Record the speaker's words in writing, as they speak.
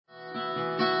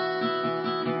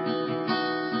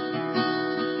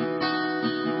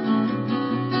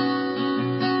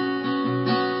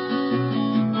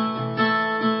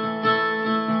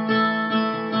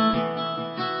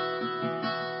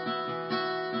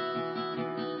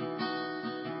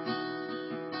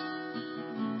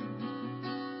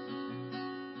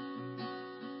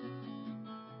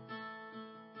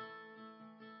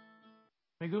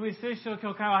Megumi Seisho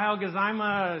Kyokai Ohayou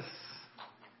gozaimasu.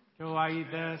 Kyou wa ii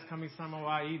desu. Kami-sama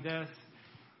wa ii desu.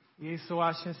 Iesu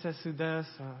wa shinsetsu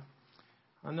desu.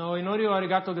 Inori o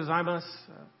arigatou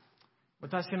gozaimasu.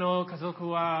 Watashi no kazoku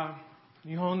wa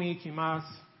Nihon ni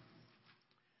ikimasu.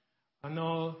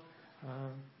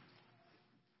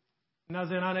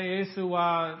 Naze nara Iesu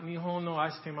wa Nihon no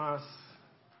aishitemasu.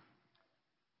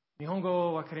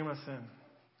 Nihongo wakarimasen.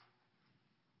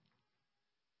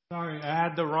 Sorry, I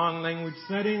had the wrong language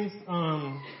settings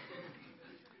on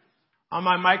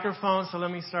my microphone, so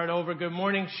let me start over. Good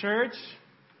morning, church.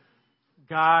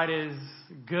 God is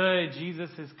good. Jesus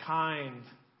is kind.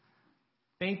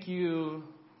 Thank you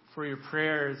for your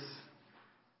prayers.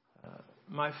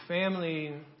 My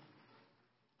family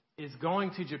is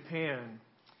going to Japan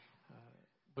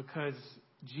because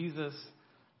Jesus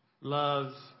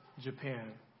loves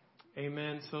Japan.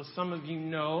 Amen. So some of you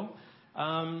know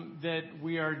that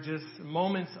we are just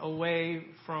moments away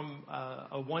from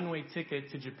a one-way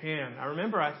ticket to Japan. I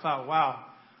remember I thought, wow,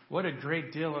 what a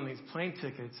great deal on these plane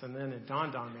tickets. And then it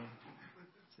dawned on me,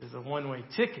 it's a one-way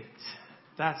ticket.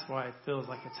 That's why it feels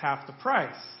like it's half the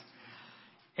price.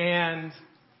 And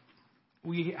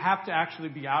we have to actually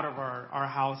be out of our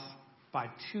house by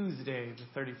Tuesday,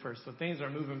 the 31st. So things are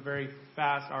moving very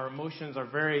fast. Our emotions are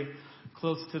very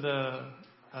close to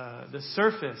the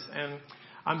surface. And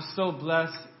I'm so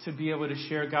blessed to be able to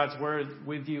share God's word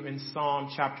with you in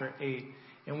Psalm chapter 8.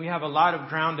 And we have a lot of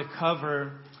ground to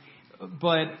cover,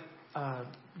 but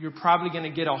you're probably going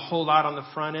to get a whole lot on the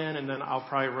front end, and then I'll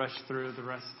probably rush through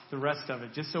the rest of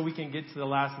it, just so we can get to the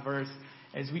last verse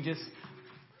as we just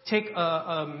take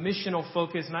a missional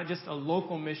focus, not just a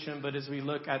local mission, but as we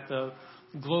look at the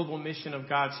global mission of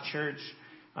God's church.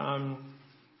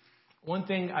 One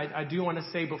thing I do want to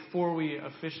say before we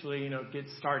officially, get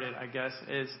started, I guess,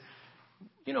 is,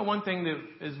 one thing that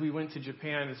as we went to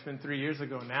Japan, it's been 3 years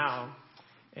ago now,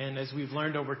 and as we've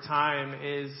learned over time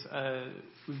is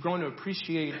we've grown to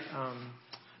appreciate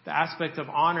the aspect of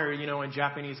honor, in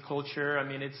Japanese culture. I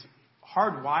mean, it's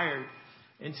hardwired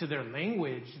into their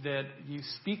language that you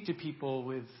speak to people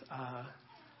with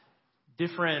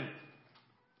different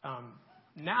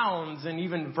nouns and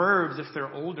even verbs if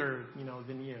they're older,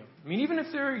 than you. I mean, even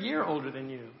if they're a year older than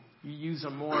you, you use a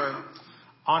more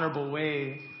honorable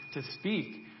way to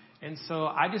speak. And so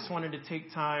I just wanted to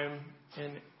take time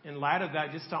in light of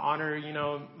that just to honor,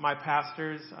 my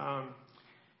pastors.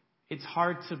 It's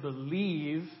hard to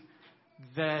believe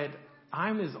that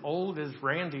I'm as old as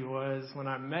Randy was when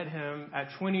I met him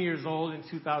at 20 years old in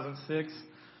 2006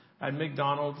 at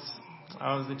McDonald's.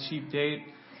 I was the cheap date.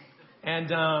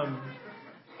 And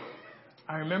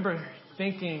I remember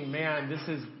thinking, man, this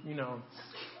is,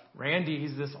 Randy,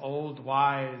 he's this old,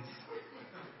 wise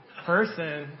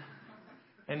person.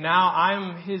 And now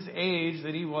I'm his age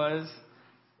that he was,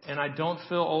 and I don't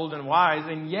feel old and wise.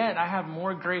 And yet I have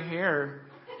more gray hair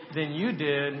than you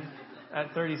did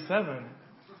at 37.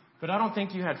 But I don't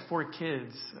think you had 4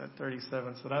 kids at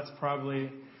 37, so that's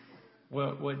probably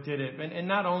what did it. And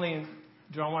not only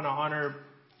do I want to honor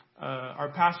our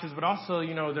pastors, but also,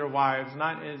 their wives,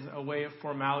 not as a way of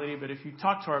formality, but if you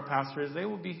talk to our pastors, they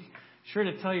will be sure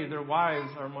to tell you their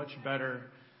wives are much better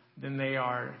than they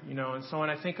are, And so when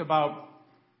I think about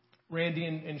Randy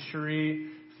and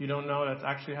Cherie, if you don't know, that's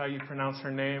actually how you pronounce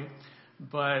her name,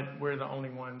 but we're the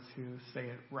only ones who say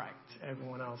it right.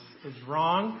 Everyone else is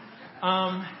wrong.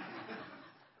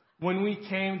 When we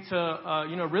came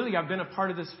to, really, I've been a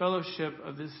part of this fellowship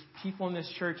of this people in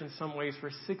this church in some ways for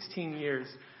 16 years.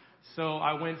 So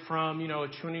I went from, a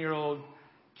 20-year-old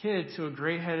kid to a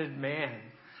gray-headed man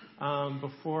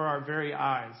before our very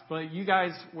eyes. But you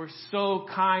guys were so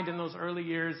kind in those early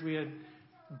years. We had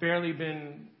barely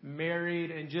been married,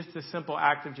 and just the simple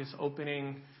act of just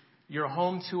opening your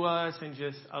home to us and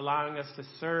just allowing us to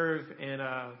serve in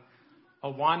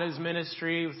Awana's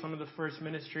ministry, was some of the first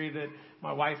ministry that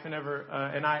my wife and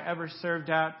I ever served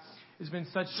at. It's been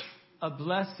such a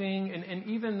blessing, and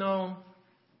even though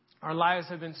our lives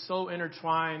have been so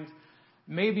intertwined,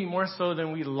 maybe more so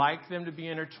than we like them to be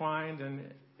intertwined.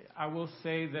 And I will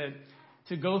say that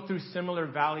to go through similar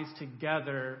valleys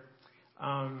together,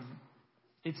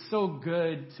 it's so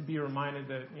good to be reminded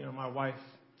that, my wife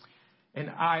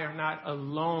and I are not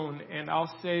alone. And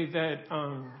I'll say that,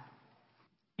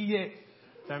 iie,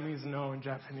 that means no in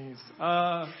Japanese.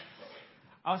 I'll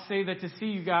say that to see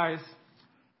you guys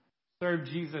serve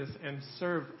Jesus and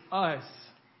serve us,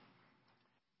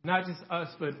 not just us,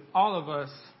 but all of us,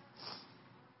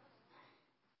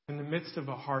 in the midst of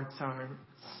a hard time,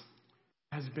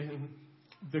 has been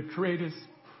the greatest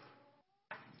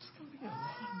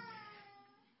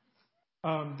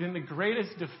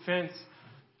defense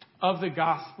of the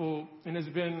gospel and has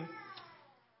been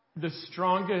the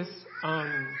strongest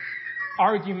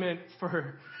argument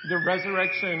for the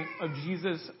resurrection of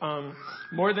Jesus,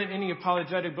 more than any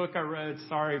apologetic book I read.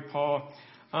 Sorry, Paul.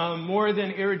 More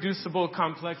than irreducible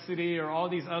complexity or all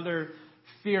these other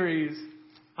theories.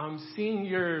 Seeing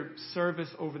your service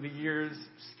over the years,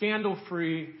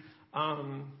 scandal-free,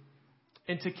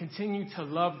 and to continue to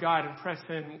love God and press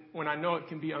in when I know it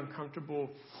can be uncomfortable,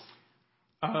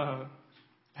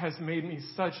 has made me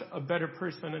such a better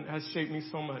person and has shaped me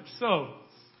so much. So,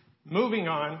 moving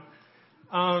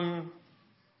on,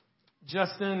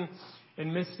 Justin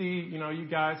and Misty, you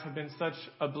guys have been such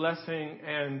a blessing.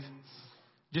 And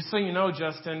just so you know,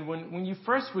 Justin, when you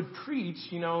first would preach,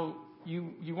 you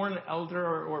weren't an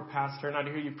elder or pastor, and I'd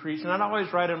hear you preach. And I'd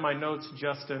always write in my notes,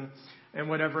 Justin, and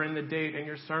whatever in the date in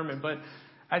your sermon. But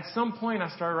at some point, I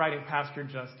started writing Pastor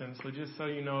Justin. So just so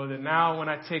you know that now when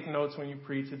I take notes when you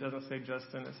preach, it doesn't say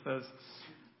Justin. It says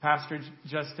Pastor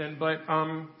Justin. But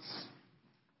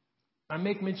I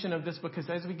make mention of this because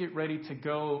as we get ready to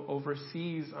go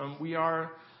overseas, we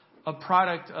are a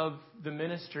product of the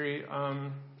ministry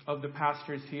of the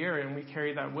pastors here, and we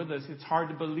carry that with us. It's hard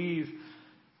to believe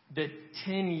that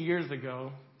 10 years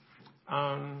ago,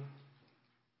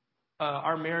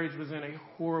 our marriage was in a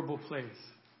horrible place.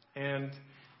 And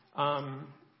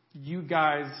you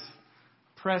guys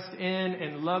pressed in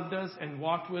and loved us and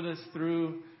walked with us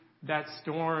through that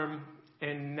storm.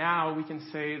 And now we can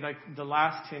say like the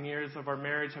last 10 years of our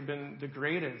marriage have been the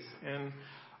greatest. And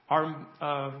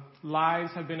our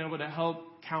lives have been able to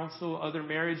help counsel other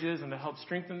marriages and to help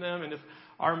strengthen them. And if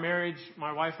our marriage,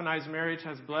 my wife and I's marriage,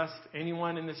 has blessed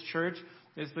anyone in this church,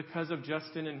 it's because of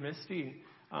Justin and Misty,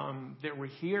 that we're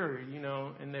here,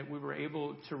 and that we were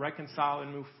able to reconcile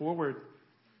and move forward.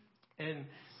 And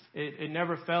it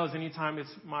never fails. Anytime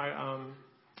it's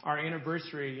our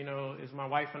anniversary, as my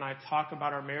wife and I talk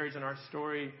about our marriage and our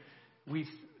story, we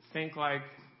think like,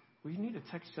 we need to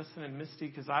text Justin and Misty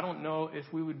because I don't know if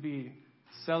we would be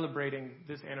celebrating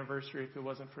this anniversary if it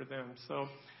wasn't for them. So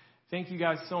thank you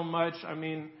guys so much. I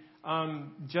mean,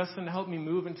 Justin helped me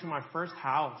move into my first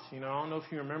house. I don't know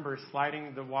if you remember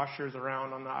sliding the washers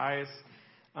around on the ice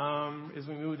as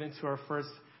we moved into our first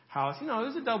house. It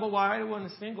was a double wide. It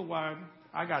wasn't a single wide.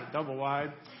 I got a double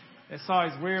wide. It's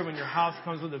always weird when your house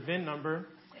comes with a VIN number.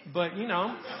 But,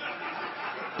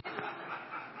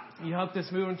 you helped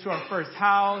us move into our first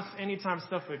house. Anytime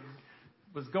stuff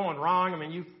was going wrong,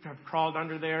 you have crawled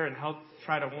under there and helped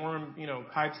try to warm,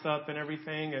 pipes up and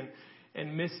everything.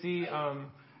 And Misty,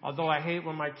 although I hate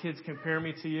when my kids compare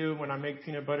me to you when I make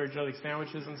peanut butter jelly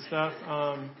sandwiches and stuff,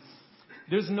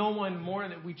 there's no one more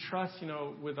that we trust,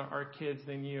 with our kids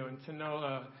than you. And to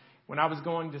know when I was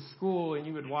going to school and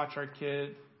you would watch our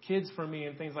kids for me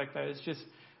and things like that, it's just,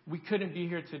 we couldn't be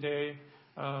here today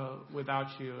without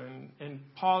you. And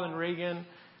Paul and Reagan,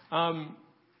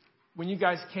 when you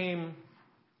guys came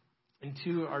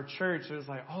into our church, it was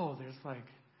like,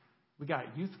 we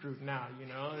got youth group now,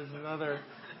 there's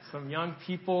some young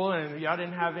people, and y'all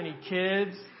didn't have any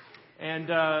kids.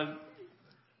 And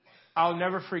I'll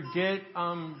never forget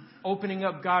opening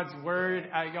up God's Word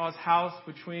at y'all's house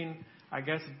between, I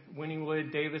guess,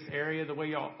 Winningwood, Davis area, the way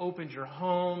y'all opened your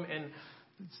home. And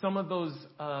some of those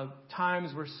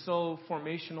times were so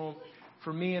formational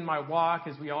for me in my walk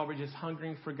as we all were just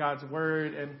hungering for God's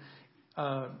Word.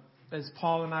 And as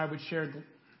Paul and I would share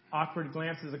awkward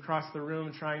glances across the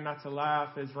room, trying not to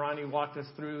laugh, as Ronnie walked us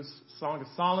through Song of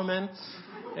Solomon.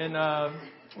 And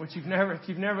which if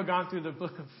you've never gone through the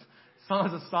book of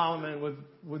Songs of Solomon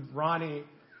with Ronnie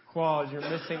Qualls, you're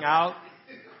missing out.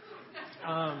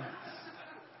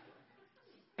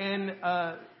 And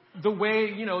the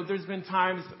way, there's been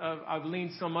times I've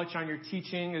leaned so much on your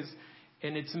teaching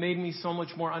and it's made me so much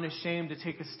more unashamed to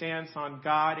take a stance on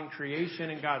God and creation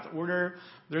and God's order.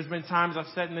 There's been times I've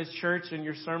sat in this church and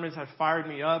your sermons have fired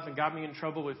me up and got me in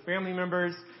trouble with family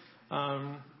members,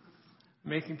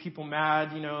 making people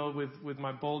mad, with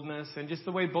my boldness, and just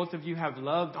the way both of you have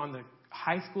loved on the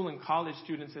high school and college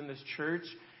students in this church,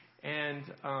 and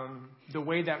the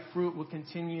way that fruit will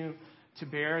continue to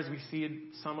bear as we see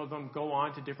some of them go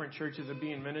on to different churches and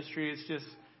be in ministry. It's just,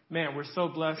 man, we're so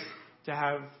blessed to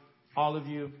have all of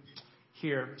you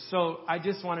here. So I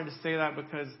just wanted to say that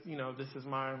because, this is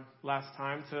my last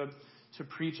time to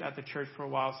preach at the church for a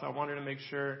while. So I wanted to make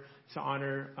sure to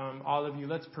honor all of you.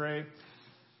 Let's pray.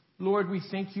 Lord, we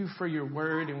thank you for your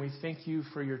word and we thank you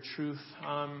for your truth.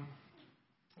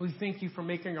 We thank you for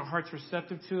making our hearts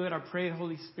receptive to it. I pray,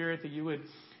 Holy Spirit, that you would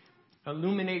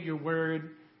illuminate your word,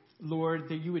 Lord,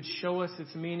 that you would show us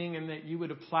its meaning and that you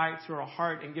would apply it to our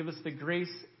heart and give us the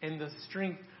grace and the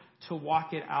strength to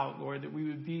walk it out, Lord, that we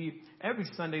would be every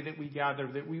Sunday that we gather,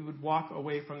 that we would walk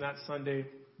away from that Sunday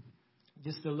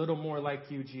just a little more like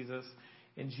you, Jesus.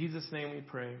 In Jesus' name we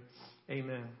pray.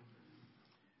 Amen.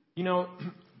 You know,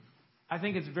 I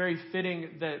think it's very fitting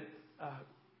that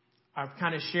I've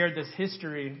kind of shared this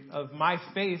history of my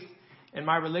faith and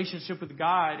my relationship with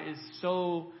God is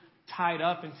so tied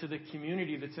up into the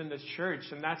community that's in this church.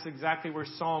 And that's exactly where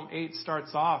Psalm 8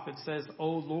 starts off. It says, "O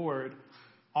Lord,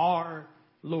 our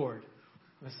Lord."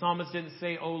 The psalmist didn't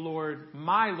say, "O Lord,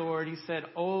 my Lord." He said,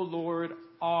 "O Lord,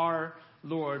 our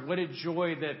Lord." What a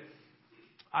joy that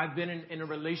I've been in a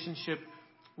relationship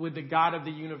with the God of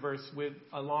the universe,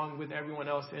 along with everyone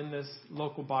else in this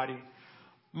local body.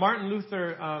 Martin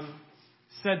Luther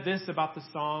said this about the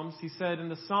Psalms. He said, in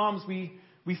the Psalms, we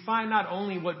find not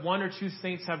only what one or two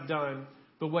saints have done,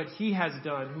 but what he has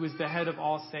done, who is the head of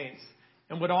all saints,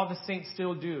 and what all the saints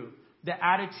still do, the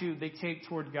attitude they take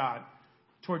toward God,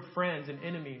 toward friends and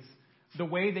enemies, the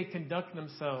way they conduct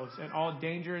themselves in all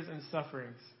dangers and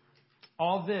sufferings.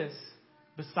 All this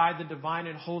beside the divine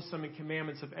and wholesome and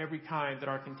commandments of every kind that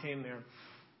are contained there.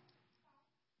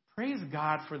 Praise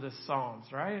God for the Psalms,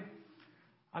 right?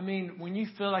 I mean, when you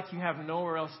feel like you have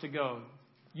nowhere else to go,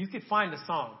 you could find a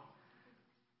psalm.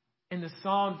 In the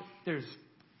Psalms,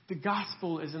 the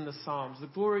gospel is in the Psalms. The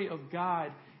glory of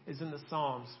God is in the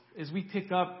Psalms. As we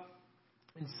pick up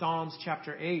in Psalms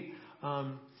chapter 8,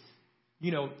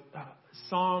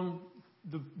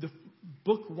 the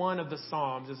book 1 of the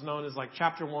Psalms is known as like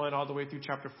chapter 1 all the way through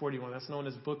chapter 41. That's known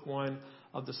as book 1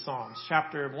 of the Psalms.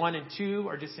 Chapter 1 and 2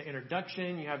 are just an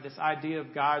introduction. You have this idea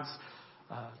of God's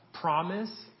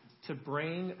promise to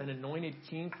bring an anointed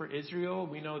king for Israel.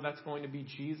 We know that's going to be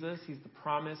Jesus. He's the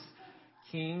promised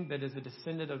king that is a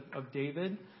descendant of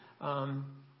David.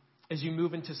 As you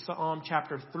move into Psalm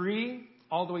chapter 3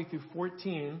 all the way through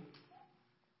 14,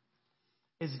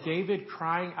 is David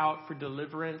crying out for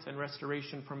deliverance and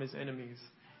restoration from his enemies.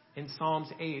 And Psalms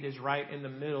 8 is right in the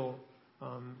middle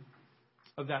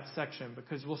of that section.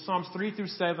 Because, Psalms 3 through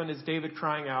 7 is David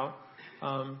crying out.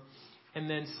 And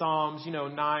then Psalms,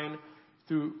 9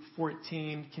 through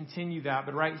 14 continue that.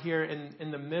 But right here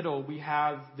in the middle, we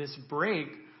have this break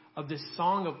of this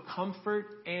song of comfort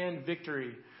and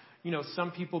victory.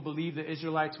 Some people believe the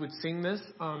Israelites would sing this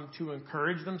to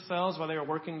encourage themselves while they were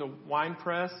working the wine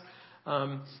press.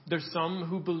 There's some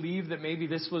who believe that maybe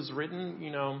this was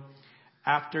written,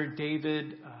 after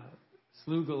David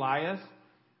slew Goliath.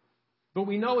 But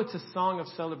we know it's a song of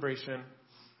celebration.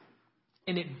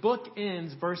 And it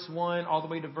bookends verse 1 all the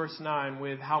way to verse 9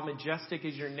 with how majestic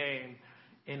is your name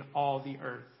in all the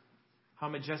earth. How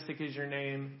majestic is your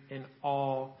name in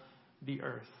all the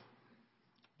earth.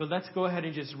 But let's go ahead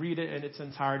and just read it in its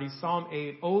entirety. Psalm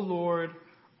 8, O Lord,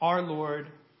 our Lord,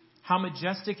 how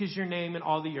majestic is your name in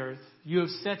all the earth. You have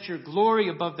set your glory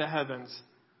above the heavens.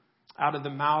 Out of the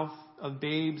mouth of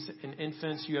babes and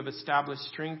infants you have established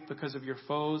strength because of your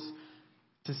foes,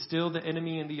 to still the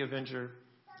enemy and the avenger.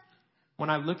 When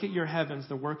I look at your heavens,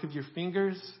 the work of your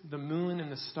fingers, the moon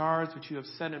and the stars which you have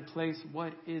set in place,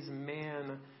 what is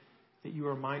man that you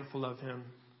are mindful of him,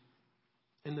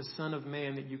 and the Son of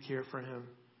Man that you care for him?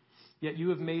 Yet you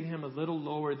have made him a little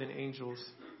lower than angels,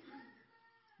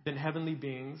 than heavenly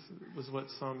beings, was what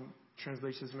some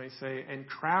translations may say, and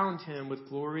crowned him with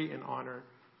glory and honor.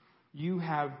 You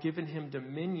have given him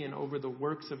dominion over the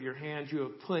works of your hands. You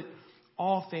have put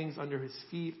all things under his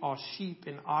feet, all sheep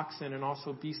and oxen, and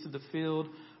also beasts of the field,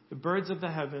 the birds of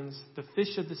the heavens, the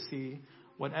fish of the sea,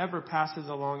 whatever passes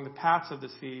along the paths of the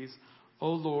seas. O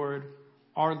Lord,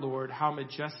 our Lord, how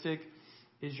majestic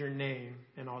is your name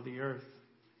in all the earth.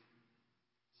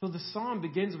 So the psalm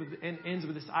begins with and ends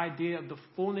with this idea of the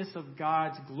fullness of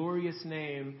God's glorious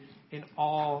name in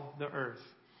all the earth.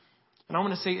 And I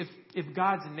want to say, if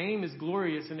God's name is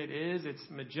glorious, and it is, it's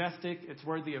majestic, it's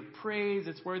worthy of praise,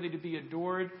 it's worthy to be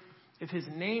adored. If his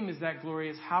name is that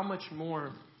glorious, how much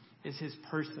more is his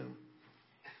person?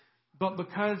 But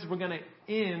because we're going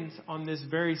to end on this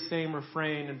very same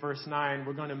refrain in verse 9,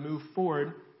 we're going to move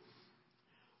forward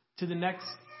to the next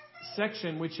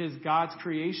section, which is God's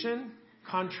creation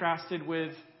contrasted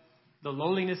with the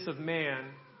lowliness of man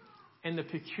and the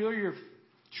peculiar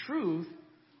truth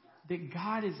that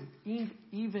God is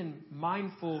even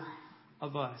mindful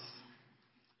of us.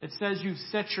 It says you've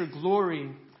set your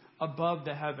glory above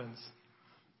the heavens.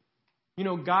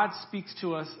 God speaks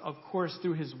to us, of course,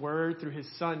 through his word, through his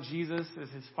son Jesus as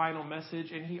his final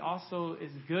message. And he also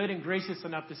is good and gracious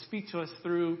enough to speak to us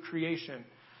through creation.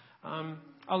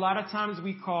 A lot of times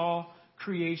we call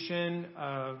creation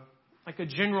like a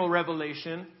general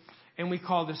revelation. And we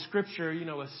call the scripture,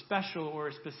 a special or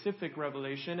a specific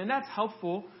revelation. And that's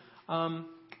helpful.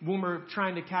 when we're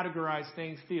trying to categorize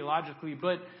things theologically.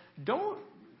 But don't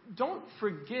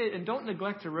forget and don't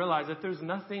neglect to realize that there's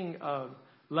nothing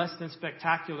less than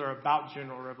spectacular about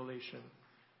general revelation.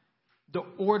 The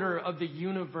order of the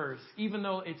universe, even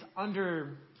though it's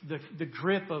under the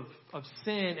grip of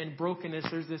sin and brokenness,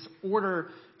 there's this order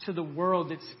to the world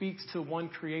that speaks to one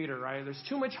creator, right? There's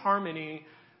too much harmony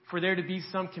for there to be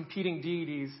some competing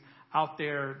deities out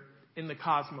there in the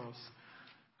cosmos.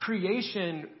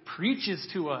 Creation preaches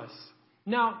to us.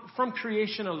 Now, from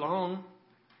creation alone,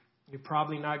 you're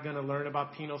probably not going to learn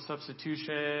about penal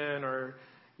substitution or,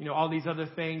 all these other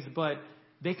things, but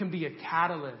they can be a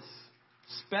catalyst,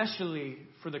 especially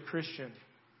for the Christian.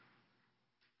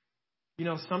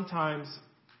 Sometimes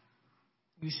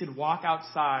you should walk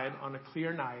outside on a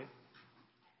clear night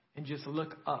and just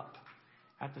look up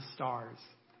at the stars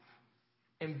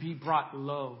and be brought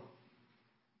low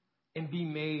and be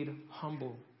made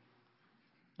humble.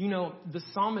 The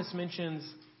psalmist mentions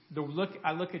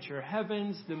I look at your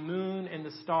heavens, the moon, and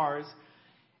the stars.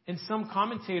 And some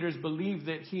commentators believe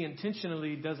that he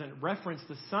intentionally doesn't reference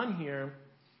the sun here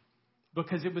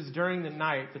because it was during the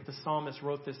night that the psalmist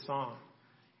wrote this song.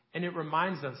 And it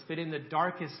reminds us that in the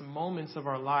darkest moments of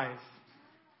our life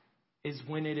is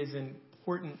when it is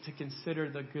important to consider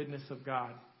the goodness of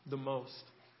God the most.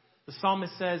 The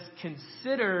psalmist says,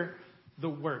 consider the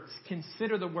works,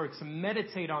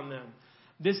 meditate on them.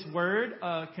 This word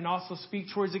can also speak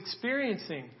towards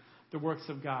experiencing the works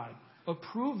of God,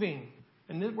 approving.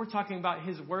 And then we're talking about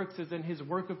his works as in his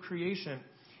work of creation.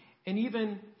 And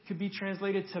even could be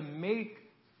translated to make,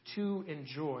 to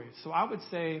enjoy. So I would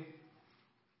say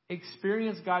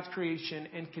experience God's creation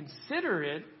and consider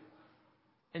it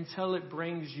until it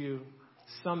brings you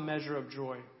some measure of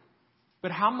joy.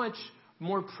 But how much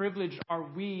more privileged are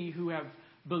we who have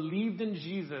believed in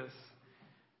Jesus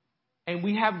and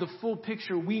we have the full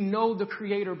picture. We know the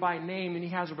Creator by name and he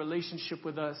has a relationship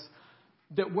with us,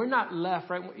 that we're not left,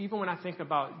 right? Even when I think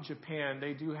about Japan,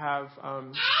 they do have,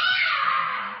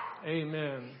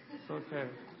 amen. It's okay.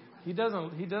 He does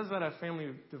that at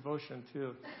family devotion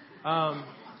too.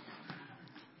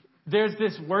 There's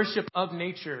this worship of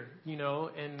nature,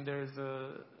 and there's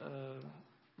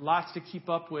lots to keep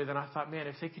up with. And I thought, man,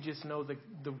 if they could just know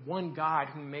the one God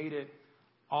who made it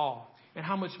all, and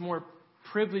how much more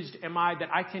privileged am I that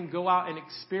I can go out and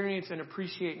experience and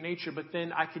appreciate nature, but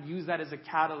then I could use that as a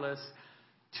catalyst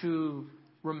to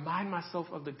remind myself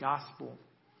of the gospel.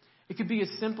 It could be as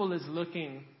simple as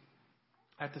looking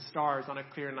at the stars on a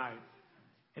clear night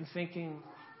and thinking,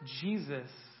 Jesus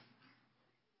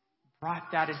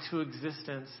brought that into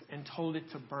existence and told it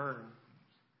to burn.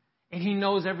 And he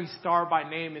knows every star by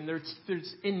name, and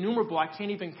there's innumerable. I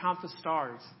can't even count the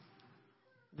stars.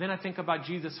 Then I think about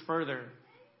Jesus further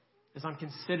as I'm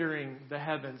considering the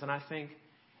heavens, and I think,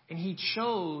 and he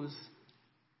chose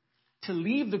to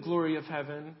leave the glory of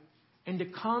heaven and to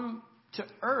come to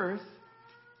earth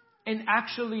and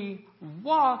actually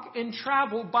walk and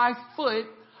travel by foot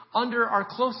under our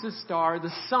closest star,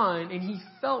 the sun, and he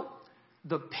felt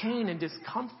the pain and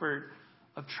discomfort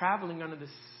of traveling under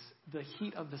the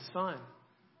heat of the sun.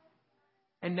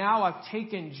 And now I've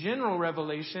taken general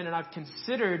revelation and I've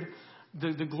considered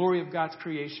the glory of God's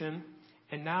creation.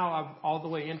 And now I'm all the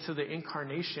way into the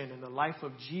incarnation and the life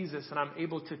of Jesus. And I'm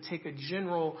able to take a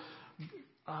general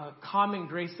common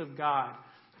grace of God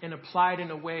and apply it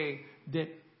in a way that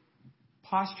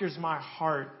postures my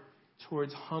heart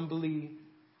towards humbly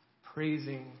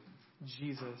praising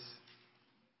Jesus.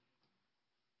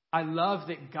 I love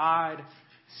that God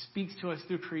speaks to us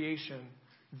through creation,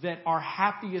 that our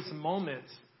happiest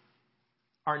moments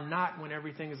are not when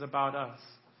everything is about us.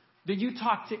 That you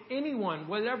talk to anyone,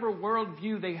 whatever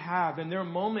worldview they have, and their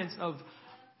moments of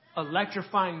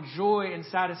electrifying joy and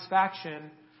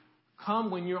satisfaction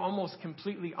come when you're almost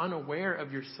completely unaware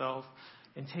of yourself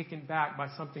and taken back by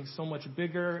something so much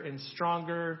bigger and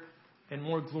stronger and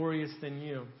more glorious than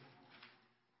you.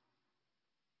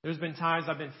 There's been times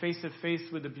I've been face to face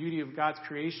with the beauty of God's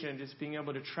creation, just being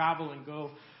able to travel and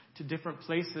go to different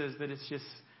places, that it's just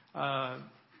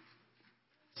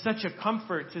such a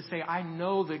comfort to say, I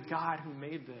know the God who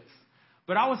made this.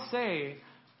 But I would say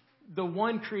the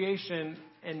one creation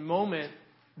and moment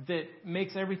that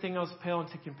makes everything else pale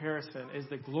into comparison is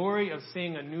the glory of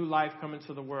seeing a new life come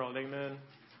into the world. Amen.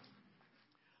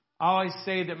 I always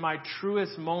say that my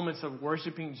truest moments of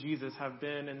worshiping Jesus have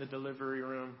been in the delivery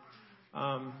room.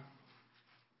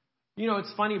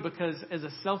 It's funny because as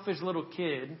a selfish little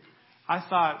kid, I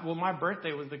thought, well, my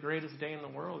birthday was the greatest day in the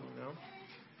world,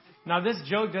 Now, this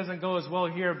joke doesn't go as well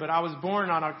here, but I was born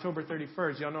on October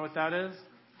 31st. Y'all know what that is?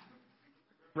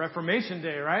 Reformation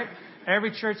Day, right?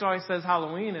 Every church always says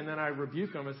Halloween, and then I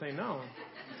rebuke them and say, no,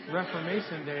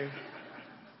 Reformation Day.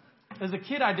 As a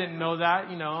kid, I didn't know that,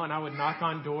 and I would knock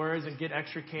on doors and get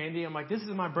extra candy. I'm like, this is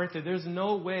my birthday. There's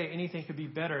no way anything could be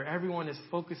better. Everyone is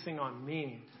focusing on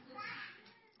me.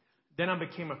 Then I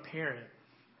became a parent.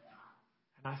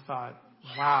 And I thought,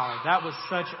 wow, that was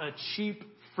such a cheap,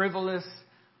 frivolous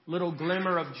little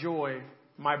glimmer of joy,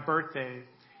 my birthday.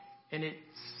 And it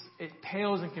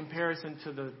pales in comparison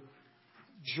to the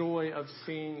joy of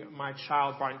seeing my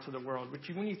child brought into the world. Which,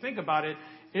 when you think about it,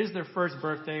 is their first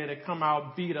birthday, and they come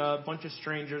out beat up, bunch of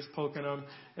strangers poking them.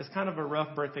 It's kind of a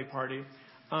rough birthday party.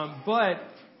 But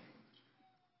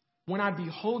when I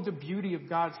behold the beauty of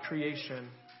God's creation,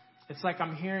 it's like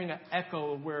I'm hearing an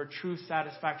echo of where true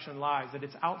satisfaction lies, that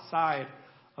it's outside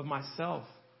of myself.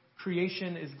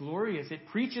 Creation is glorious. It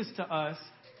preaches to us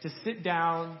to sit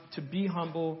down, to be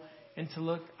humble, and to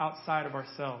look outside of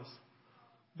ourselves.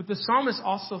 But the psalmist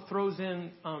also throws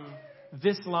in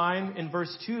this line in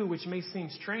verse 2, which may seem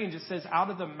strange. It says, out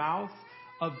of the mouth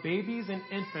of babies and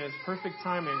infants, perfect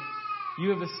timing, you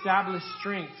have established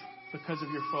strength because of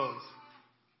your foes.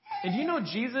 And you know,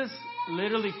 Jesus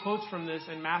literally quotes from this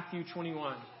in Matthew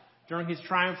 21. During his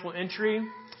triumphal entry,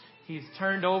 he's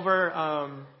turned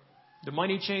over the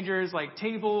money changers like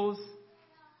tables.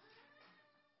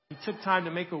 He took time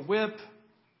to make a whip.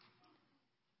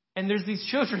 And there's these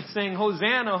children saying,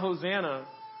 Hosanna, Hosanna.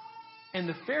 And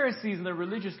the Pharisees and the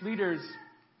religious leaders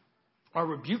are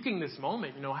rebuking this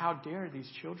moment. How dare these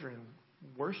children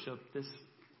worship this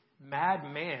mad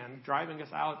man driving us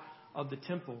out of the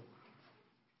temple?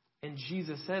 And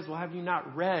Jesus says, well, have you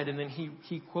not read? And then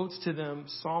he quotes to them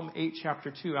Psalm 8,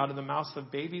 chapter 2, out of the mouths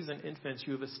of babies and infants,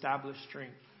 you have established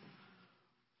strength.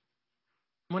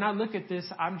 When I look at this,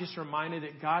 I'm just reminded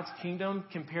that God's kingdom,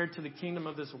 compared to the kingdom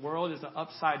of this world, is an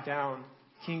upside-down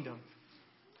kingdom.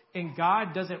 And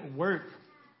God doesn't work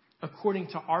according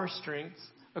to our strengths,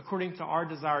 according to our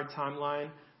desired timeline,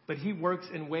 but he works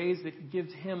in ways that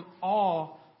gives him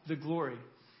all the glory.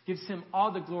 Gives him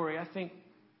all the glory. I think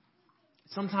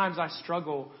sometimes I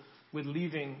struggle with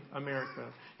leaving America.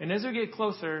 And as we get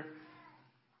closer,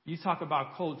 you talk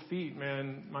about cold feet,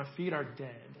 man. My feet are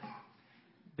dead.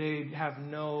 They have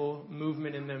no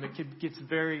movement in them. It gets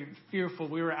very fearful.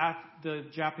 We were at the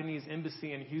Japanese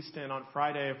embassy in Houston on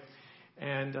Friday,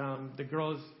 and the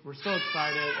girls were so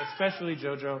excited, especially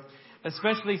JoJo,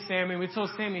 especially Sammy. We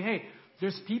told Sammy, hey,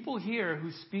 there's people here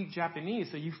who speak Japanese,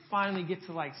 so you finally get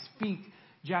to speak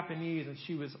Japanese, and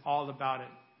she was all about it.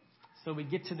 So we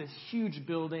get to this huge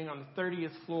building on the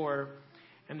 30th floor,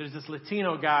 and there's this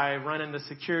Latino guy running the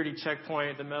security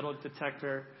checkpoint, the metal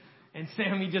detector. And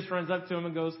Sammy just runs up to him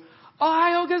and goes,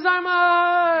 Ohayo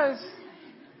gozaimasu!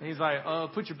 And he's like,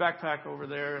 put your backpack over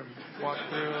there and walk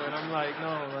through. And I'm like,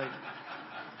 no,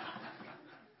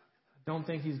 don't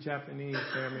think he's Japanese,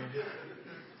 Sammy.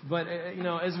 But,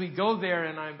 as we go there,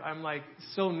 and I'm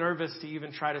so nervous to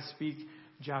even try to speak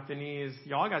Japanese.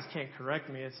 Y'all guys can't correct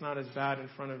me. It's not as bad in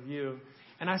front of you.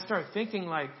 And I start thinking,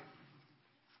 I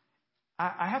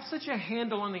have such a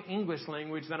handle on the English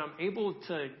language that I'm able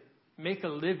to make a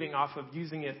living off of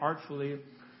using it artfully.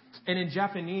 And in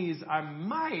Japanese, I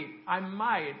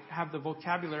might have the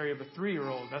vocabulary of a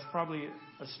 3-year-old. That's probably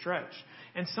a stretch.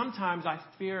 And sometimes I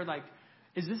fear,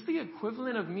 is this the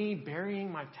equivalent of me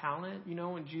burying my talent?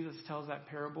 When Jesus tells that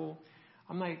parable,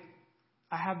 I'm like,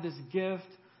 I have this gift.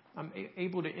 I'm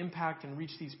able to impact and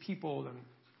reach these people. And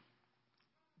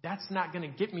that's not going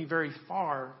to get me very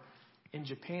far in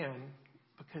Japan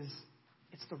because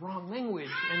it's the wrong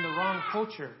language and the wrong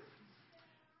culture.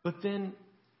 But then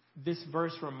this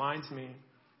verse reminds me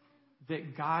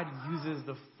that God uses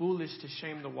the foolish to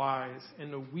shame the wise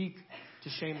and the weak to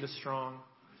shame the strong.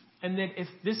 And that if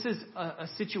this is a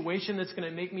situation that's going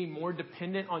to make me more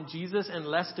dependent on Jesus and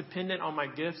less dependent on my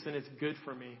gifts, then it's good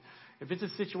for me. If it's a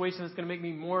situation that's going to make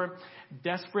me more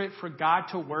desperate for God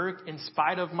to work in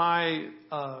spite of my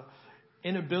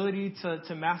inability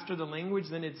to master the language,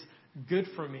 then it's good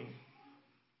for me.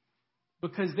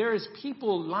 Because there is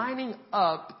people lining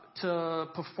up to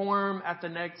perform at the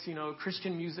next,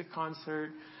 Christian music concert.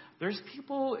 There's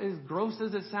people, as gross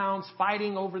as it sounds,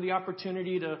 fighting over the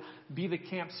opportunity to be the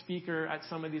camp speaker at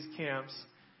some of these camps.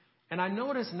 And I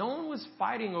noticed no one was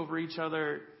fighting over each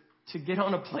other to get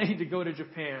on a plane to go to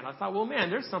Japan. I thought, well,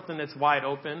 man, there's something that's wide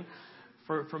open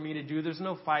for me to do. There's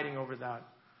no fighting over that.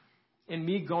 And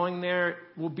me going there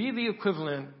will be the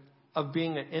equivalent of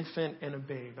being an infant and a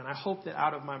babe. And I hope that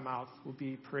out of my mouth will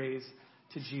be praise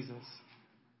to Jesus.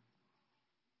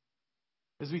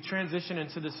 As we transition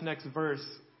into this next verse,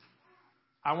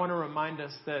 I want to remind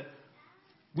us that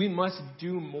we must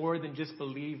do more than just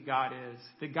believe God is.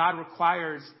 That God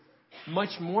requires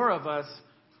much more of us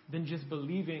than just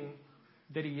believing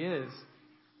that He is.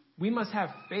 We must have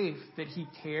faith that He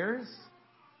cares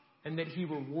and that He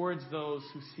rewards those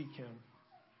who seek Him.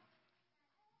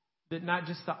 That not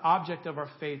just the object of our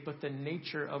faith, but the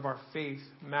nature of our faith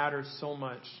matters so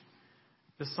much.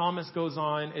 The psalmist goes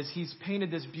on as he's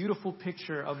painted this beautiful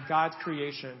picture of God's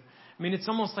creation. I mean, it's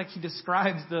almost like he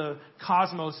describes the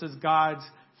cosmos as God's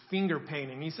finger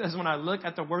painting. He says, when I look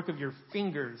at the work of your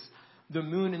fingers, the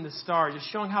moon and the stars, just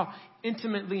showing how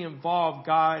intimately involved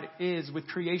God is with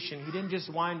creation. He didn't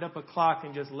just wind up a clock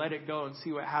and just let it go and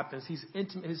see what happens. He's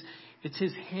intimate. It's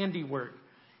His handiwork.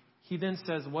 He then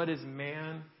says, what is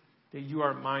man that you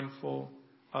are mindful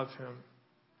of him?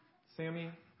 Sammy,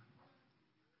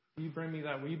 will you bring me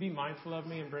that? Will you be mindful of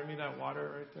me and bring me that water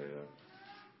right there?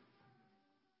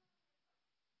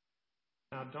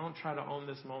 Now, don't try to own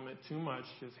this moment too much.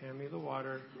 Just hand me the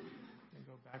water and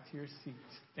go back to your seat.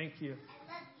 Thank you.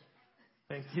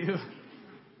 Thank you.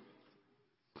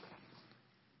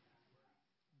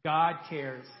 God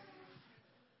cares.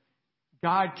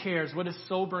 God cares. What a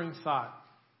sobering thought.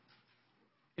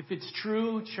 If it's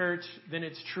true, church, then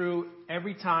it's true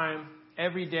every time,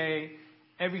 every day,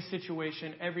 every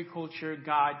situation, every culture.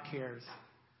 God cares.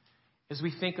 As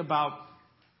we think about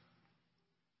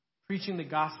preaching the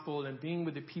gospel and being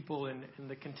with the people and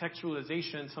the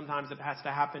contextualization sometimes that has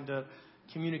to happen to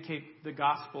communicate the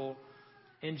gospel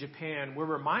in Japan, we're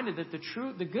reminded that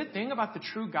the good thing about the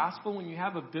true gospel, when you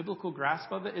have a biblical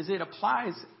grasp of it, is it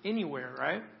applies anywhere,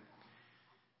 right?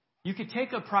 You could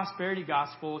take a prosperity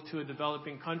gospel to a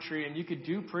developing country and you could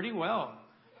do pretty well.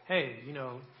 Hey, you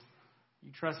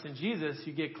trust in Jesus,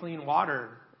 you get clean water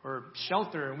or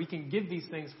shelter, and we can give these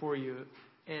things for you.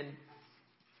 And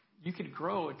you could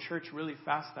grow a church really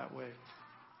fast that way.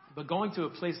 But going to a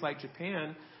place like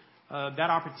Japan, that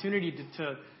opportunity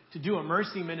to do a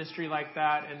mercy ministry like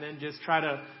that and then just try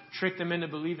to trick them into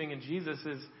believing in Jesus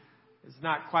is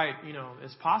not quite,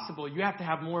 as possible. You have to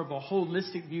have more of a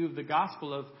holistic view of the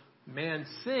gospel of man's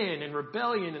sin and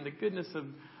rebellion and the goodness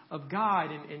of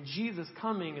God and Jesus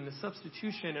coming and the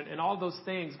substitution and all those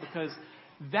things, because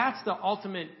that's the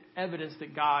ultimate evidence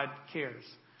that God cares.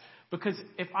 Because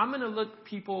if I'm going to look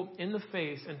people in the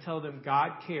face and tell them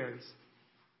God cares,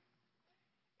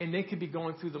 and they could be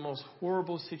going through the most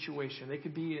horrible situation, they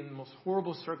could be in the most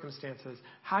horrible circumstances,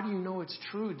 how do you know it's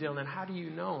true, Dylan? How do you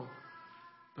know?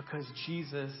 Because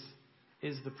Jesus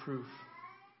is the proof.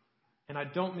 And I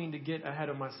don't mean to get ahead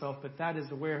of myself, but that is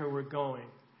where we're going.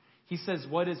 He says,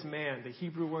 what is man? The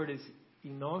Hebrew word is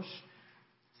enosh,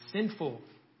 sinful.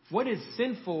 What is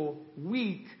sinful,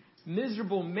 weak,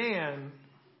 miserable man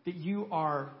that you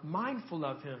are mindful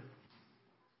of him?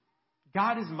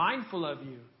 God is mindful of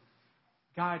you.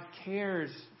 God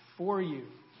cares for you.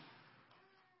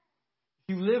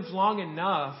 If you live long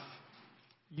enough,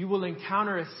 you will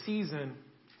encounter a season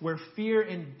where fear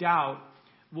and doubt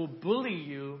will bully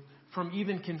you from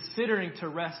even considering to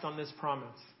rest on this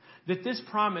promise. That this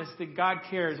promise that God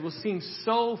cares will seem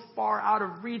so far out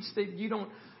of reach that you don't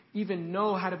even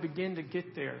know how to begin to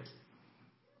get there.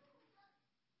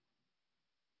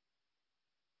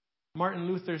 Martin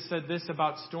Luther said this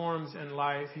about storms in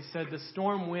life. He said, the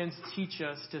storm winds teach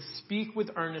us to speak with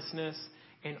earnestness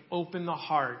and open the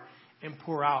heart and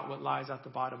pour out what lies at the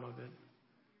bottom of it.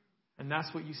 And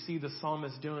that's what you see the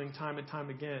psalmist doing time and time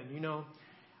again.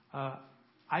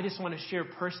 I just want to share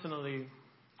personally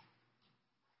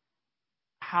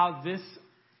how this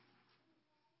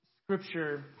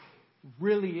scripture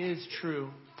really is true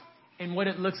and what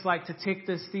it looks like to take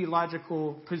this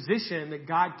theological position that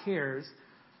God cares.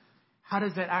 How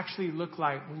does that actually look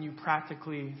like when you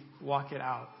practically walk it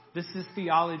out? This is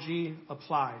theology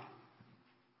applied.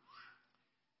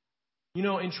 In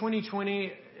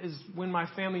 2020 is when my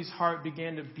family's heart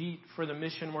began to beat for the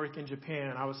mission work in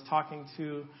Japan. I was talking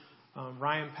to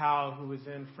Ryan Powell, who was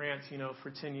in France,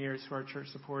 for 10 years, who our church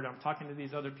supported. I'm talking to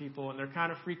these other people, and they're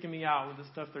kind of freaking me out with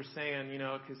the stuff they're saying,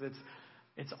 because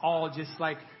it's all just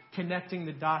like connecting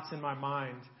the dots in my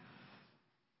mind.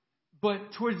 But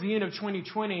towards the end of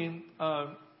 2020,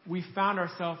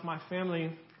 my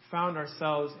family found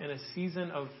ourselves in a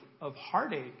season of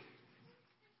heartache.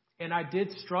 And I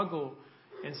did struggle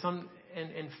and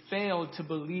failed to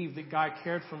believe that God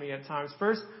cared for me at times.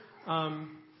 First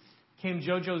came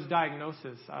JoJo's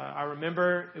diagnosis. I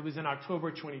remember it was in October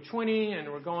 2020,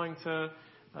 and we're going to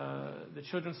the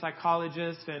children's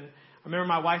psychologist. And I remember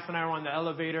my wife and I were on the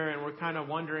elevator, and we're kind of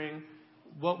wondering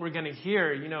what we're going to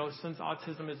hear. Since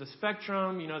autism is a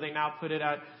spectrum, they now put it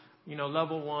at,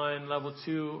 level 1, level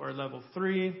 2, or level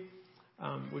 3.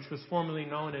 which was formerly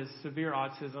known as severe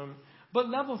autism. But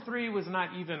level 3 was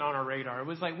not even on our radar. It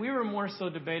was like we were more so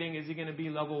debating, is he going to be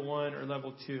level 1 or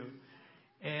level 2?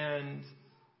 And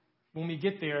when we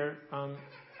get there,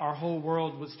 our whole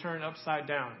world was turned upside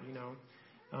down,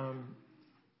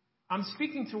 I'm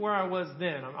speaking to where I was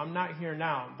then. I'm not here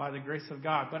now by the grace of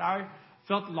God. But I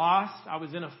felt lost. I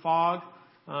was in a fog.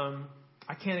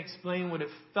 I can't explain what it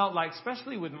felt like,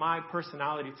 especially with my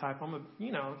personality type.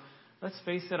 Let's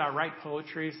face it, I write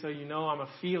poetry, so I'm a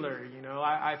feeler.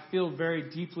 I feel very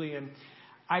deeply. And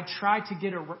I tried to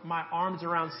get my arms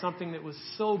around something that was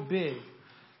so big.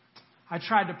 I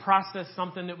tried to process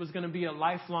something that was going to be a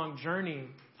lifelong journey.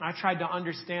 I tried to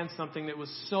understand something that was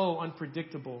so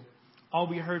unpredictable. All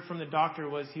we heard from the doctor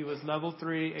was he was level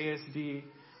 3 ASD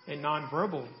and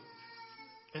nonverbal.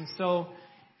 And so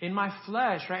in my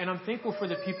flesh, right, and I'm thankful for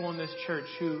the people in this church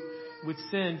who would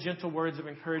send gentle words of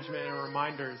encouragement and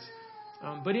reminders.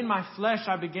 But in my flesh,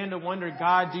 I began to wonder,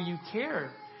 God, do you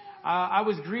care? I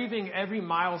was grieving every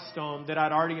milestone that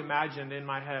I'd already imagined in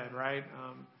my head, right?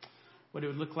 What it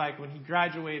would look like when he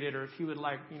graduated, or if he would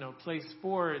play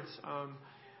sports,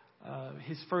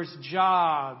 his first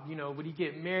job, would he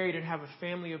get married and have a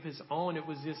family of his own? It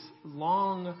was this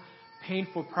long,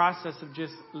 painful process of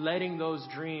just letting those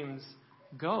dreams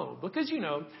go. Because,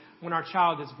 when our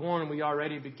child is born, we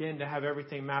already begin to have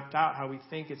everything mapped out, how we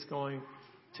think it's going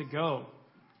to go.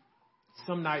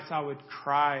 Some nights I would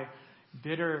cry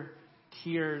bitter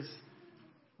tears,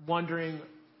 wondering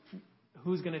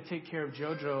who's going to take care of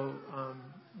JoJo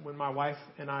when my wife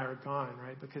and I are gone,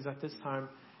 right? Because at this time,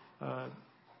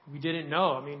 we didn't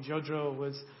know. JoJo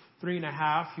was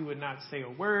 3.5. He would not say a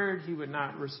word. He would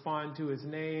not respond to his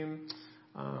name.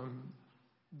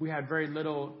 We had very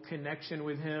little connection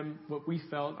with him, what we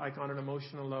felt like on an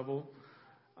emotional level.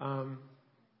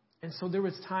 And so there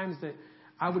was times that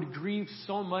I would grieve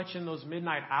so much in those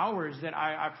midnight hours that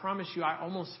I promise you, I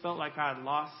almost felt like I had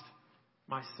lost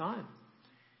my son.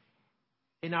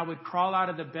 And I would crawl out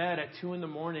of the bed at 2 a.m.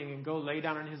 and go lay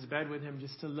down in his bed with him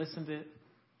just to listen to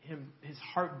him, his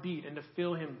heartbeat, and to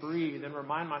feel him breathe and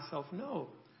remind myself, no,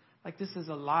 this is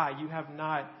a lie. You have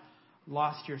not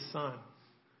lost your son.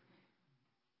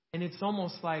 And it's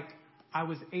almost like I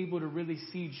was able to really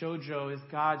see JoJo as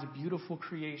God's beautiful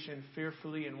creation,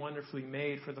 fearfully and wonderfully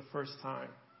made for the first time.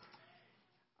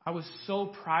 I was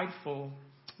so prideful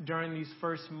during these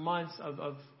first months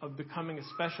of becoming a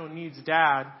special needs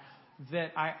dad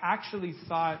that I actually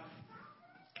thought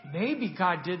maybe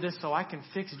God did this so I can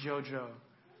fix JoJo.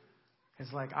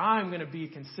 It's like I'm going to be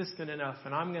consistent enough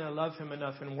and I'm going to love him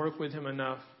enough and work with him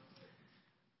enough.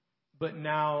 But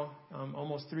now,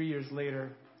 almost 3 years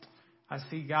later, I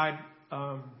see God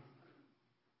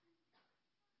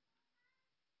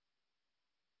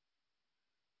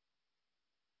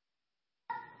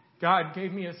God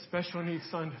gave me a special needs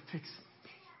son to fix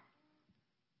me.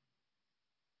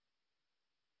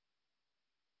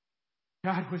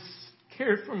 God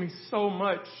cared for me so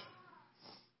much.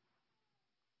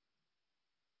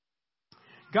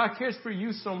 God cares for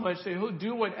you so much that He'll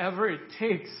do whatever it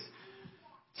takes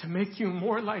to make you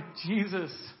more like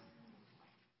Jesus.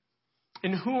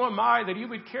 And who am I that He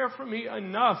would care for me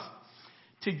enough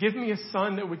to give me a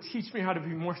son that would teach me how to be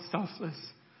more selfless,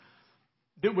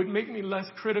 that would make me less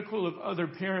critical of other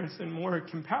parents and more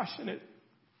compassionate,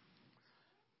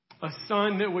 a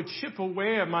son that would chip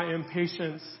away at my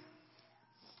impatience.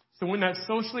 So when that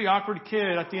socially awkward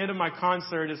kid at the end of my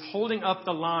concert is holding up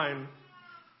the line,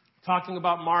 talking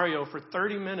about Mario for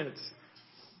 30 minutes,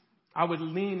 I would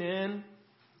lean in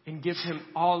and give him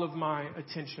all of my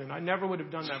attention. I never would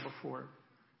have done that before.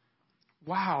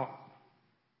 Wow.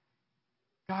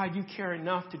 God, you care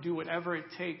enough to do whatever it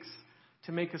takes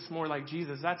to make us more like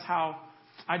Jesus. That's how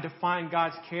I define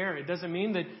God's care. It doesn't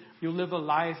mean that you'll live a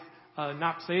life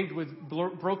not plagued with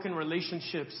broken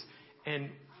relationships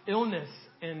and illness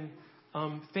and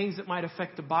things that might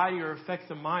affect the body or affect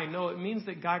the mind. No, it means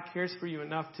that God cares for you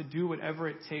enough to do whatever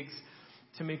it takes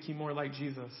to make you more like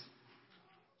Jesus.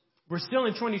 We're still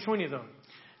in 2020, though.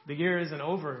 The year isn't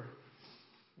over.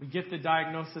 We get the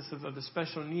diagnosis of the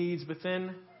special needs, but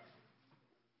then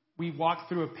we walk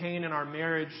through a pain in our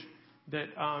marriage that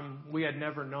we had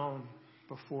never known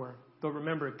before. But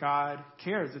remember, God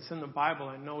cares. It's in the Bible.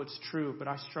 I know it's true, but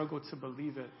I struggle to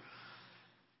believe it.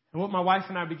 And what my wife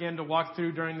and I began to walk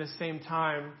through during this same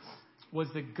time was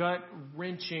the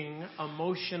gut-wrenching,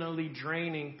 emotionally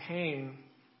draining pain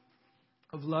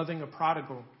of loving a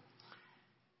prodigal.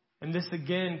 And this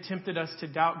again tempted us to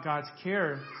doubt God's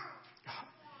care.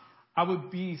 I would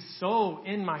be so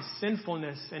in my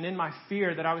sinfulness and in my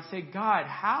fear that I would say, God,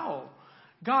 how?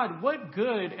 God, what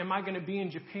good am I going to be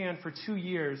in Japan for 2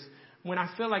 years when I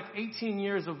feel like 18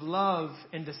 years of love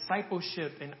and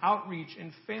discipleship and outreach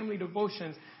and family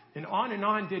devotions and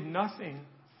on did nothing.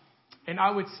 And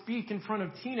I would speak in front of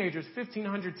teenagers,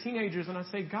 1,500 teenagers, and I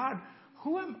say, God,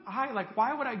 who am I? Like,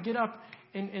 why would I get up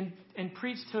and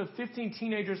preach to 15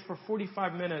 teenagers for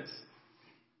 45 minutes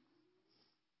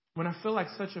when I feel like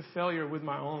such a failure with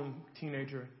my own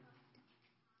teenager?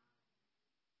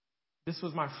 This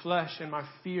was my flesh and my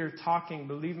fear talking.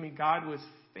 Believe me, God was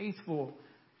faithful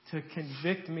to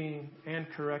convict me and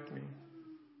correct me.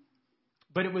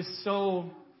 But it was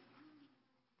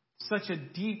such a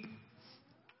deep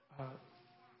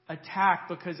attack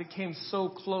because it came so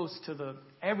close to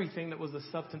everything that was the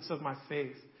substance of my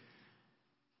faith.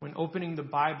 When opening the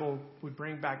Bible would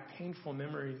bring back painful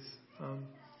memories.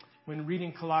 When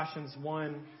reading Colossians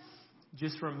 1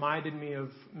 just reminded me of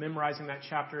memorizing that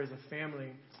chapter as a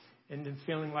family and then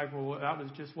feeling like, well, that was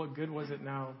just, what good was it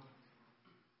now?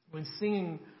 When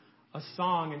singing a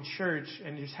song in church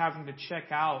and just having to check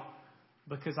out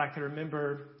because I could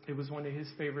remember it was one of his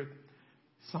favorite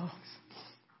songs.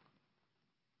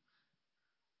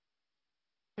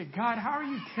 Hey, God, how are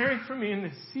you caring for me in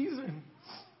this season?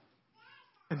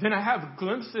 And then I have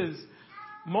glimpses,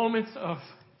 moments of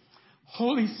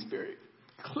Holy Spirit,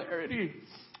 clarity.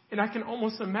 And I can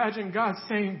almost imagine God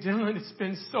saying, Dylan, it's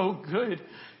been so good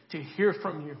to hear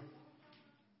from you.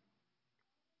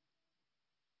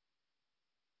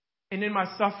 And in my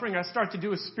suffering, I start to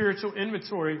do a spiritual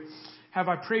inventory. Have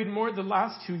I prayed more the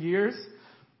last 2 years?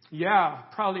 Yeah,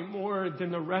 probably more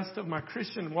than the rest of my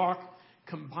Christian walk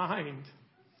combined.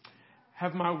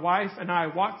 Have my wife and I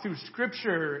walked through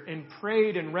scripture and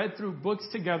prayed and read through books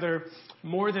together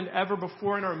more than ever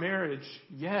before in our marriage?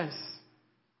 Yes.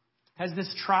 Has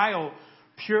this trial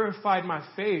purified my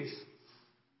faith?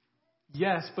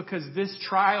 Yes, because this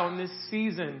trial and this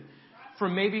season, for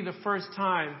maybe the first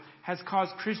time, has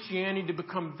caused Christianity to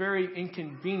become very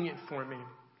inconvenient for me.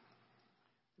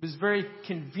 It was very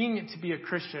convenient to be a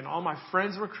Christian. All my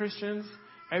friends were Christians.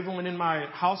 Everyone in my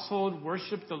household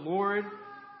worshiped the Lord.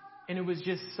 And it was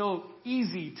just so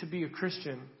easy to be a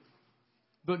Christian.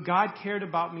 But God cared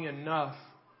about me enough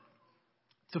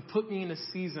to put me in a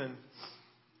season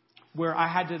where I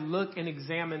had to look and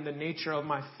examine the nature of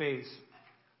my faith.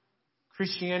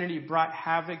 Christianity brought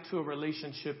havoc to a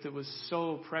relationship that was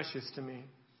so precious to me.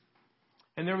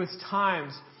 And there was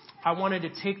times I wanted to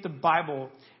take the Bible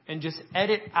and just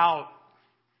edit out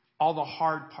all the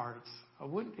hard parts.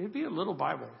 It'd be a little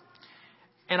Bible.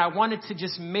 And I wanted to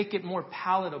just make it more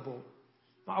palatable.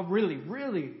 I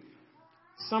really,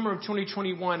 summer of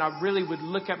 2021, I really would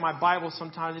look at my Bible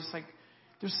sometimes. It's like,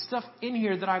 there's stuff in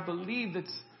here that I believe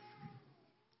that's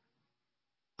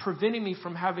preventing me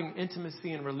from having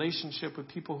intimacy and relationship with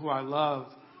people who I love.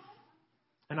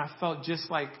 And I felt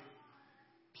just like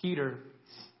Peter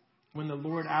when the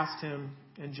Lord asked him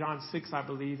in John 6, I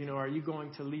believe, are you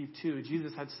going to leave too?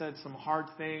 Jesus had said some hard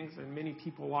things and many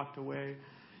people walked away.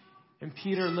 And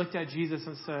Peter looked at Jesus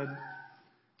and said,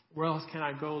 where else can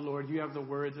I go, Lord? You have the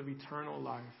words of eternal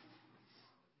life.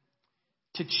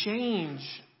 To change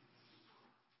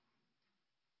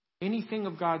anything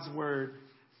of God's word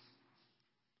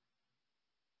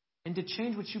and to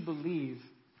change what you believe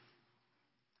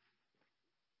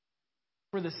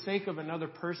for the sake of another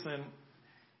person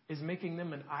is making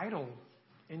them an idol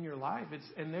in your life.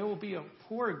 And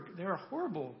they're a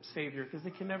horrible savior because they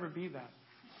can never be that.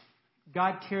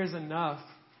 God cares enough.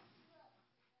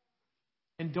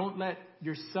 And don't let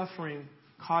your suffering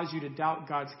cause you to doubt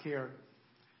God's care.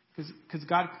 Because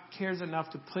God cares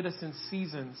enough to put us in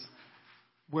seasons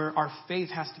where our faith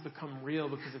has to become real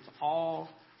because it's all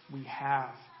we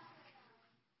have.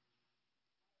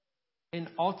 And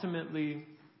ultimately,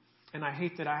 and I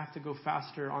hate that I have to go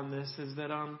faster on this, is that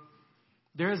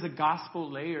there is a gospel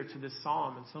layer to this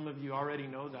psalm. And some of you already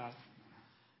know that.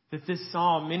 That this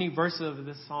psalm, many verses of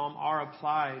this psalm are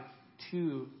applied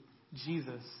to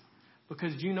Jesus.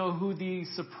 Because do you know who the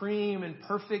supreme and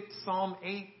perfect Psalm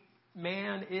 8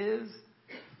 man is?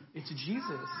 It's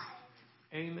Jesus.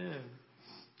 Amen.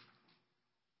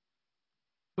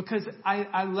 Because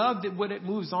I love that what it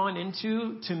moves on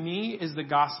into, to me, is the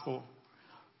gospel.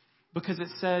 Because it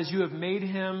says, you have made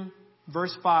him,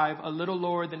 verse 5, a little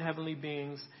lower than heavenly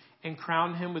beings and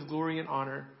crowned him with glory and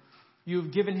honor. You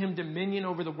have given him dominion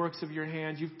over the works of your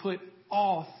hands. You've put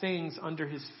all things under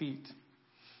his feet.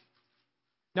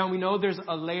 Now we know there's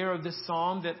a layer of this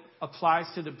psalm that applies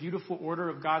to the beautiful order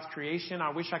of God's creation. I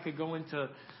wish I could go into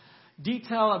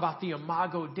detail about the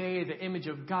Imago Dei, the image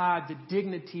of God, the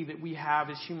dignity that we have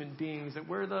as human beings, that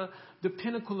we're the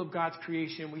pinnacle of God's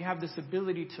creation. We have this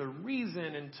ability to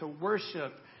reason and to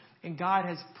worship And God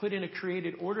has put in a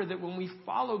created order that when we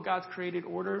follow God's created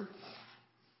order,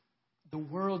 the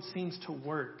world seems to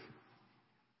work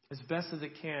as best as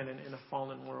it can in a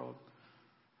fallen world.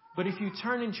 But if you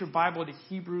turn into your Bible to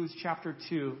Hebrews chapter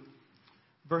 2,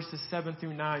 verses 7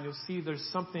 through 9, you'll see there's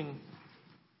something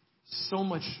so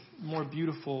much more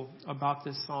beautiful about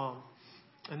this psalm.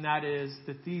 And that is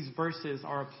that these verses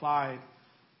are applied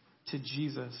to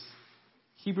Jesus.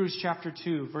 Hebrews chapter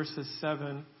 2, verses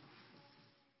 7.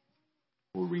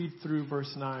 We'll read through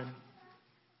verse 9.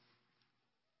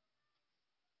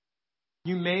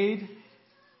 You made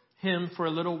him for a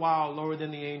little while lower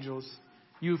than the angels.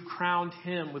 You've crowned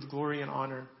him with glory and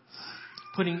honor,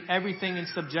 putting everything in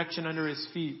subjection under his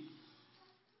feet.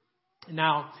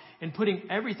 Now, in putting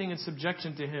everything in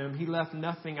subjection to him, he left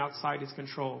nothing outside his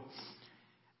control.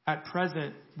 At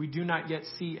present, we do not yet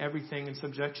see everything in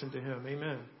subjection to him.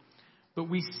 Amen. But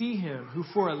we see him who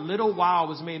for a little while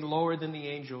was made lower than the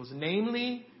angels,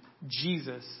 namely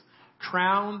Jesus,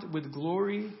 crowned with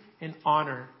glory and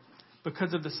honor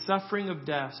because of the suffering of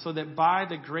death, so that by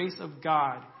the grace of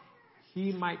God,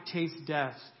 he might taste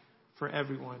death for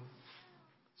everyone.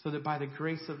 So that by the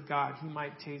grace of God, he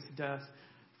might taste death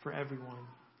for everyone.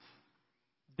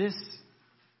 This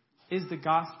is the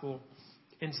gospel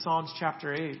in Psalms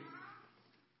chapter 8.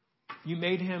 You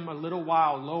made him a little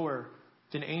while lower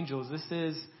than angels. This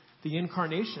is the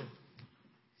incarnation.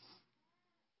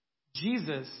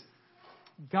 Jesus,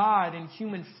 God in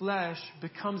human flesh,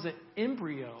 becomes an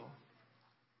embryo.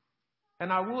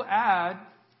 And I will add,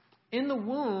 in the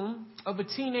womb of a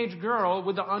teenage girl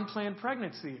with an unplanned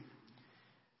pregnancy,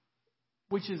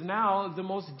 which is now the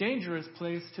most dangerous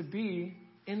place to be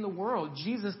in the world.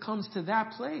 Jesus comes to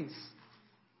that place.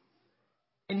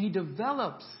 And he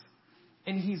develops,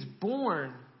 and he's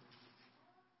born,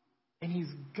 and he's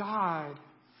God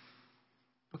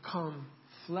become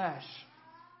flesh.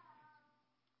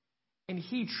 And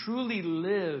he truly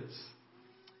lives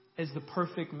as the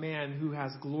perfect man who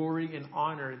has glory and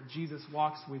honor. Jesus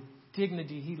walks with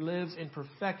dignity. He lives in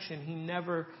perfection. He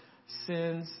never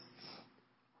sins.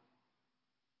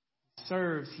 He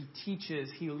serves. He teaches.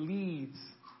 He leads.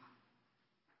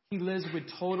 He lives with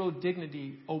total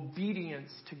dignity, obedience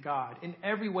to God in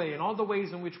every way, in all the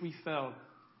ways in which we fell.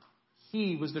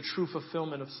 He was the true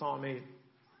fulfillment of Psalm 8.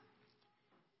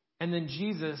 And then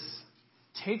Jesus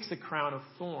takes a crown of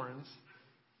thorns,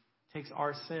 takes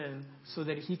our sin, so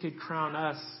that he could crown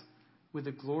us with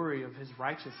the glory of his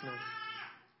righteousness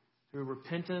through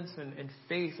repentance and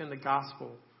faith in the gospel.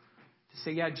 To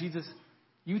say, yeah, Jesus,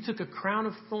 you took a crown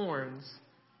of thorns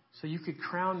so you could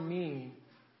crown me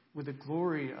with the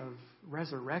glory of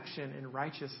resurrection and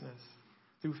righteousness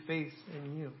through faith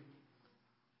in you.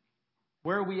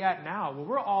 Where are we at now? Well,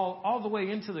 we're all the way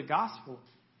into the gospel.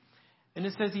 And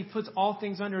it says he puts all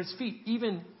things under his feet.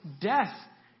 Even death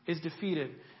is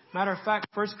defeated. Matter of fact,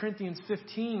 1 Corinthians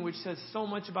 15, which says so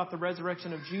much about the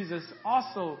resurrection of Jesus,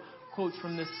 also quotes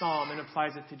from this psalm and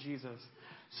applies it to Jesus.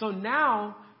 So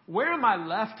now, where am I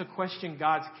left to question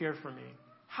God's care for me?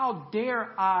 How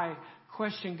dare I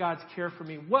question God's care for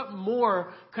me? What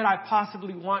more could I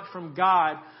possibly want from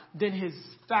God than his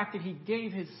fact that he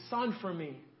gave his son for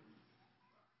me?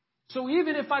 So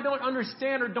even if I don't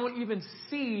understand or don't even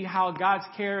see how God's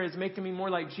care is making me more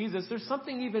like Jesus, there's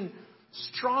something even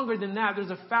stronger than that. There's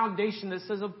a foundation that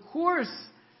says, of course,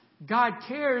 God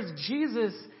cares.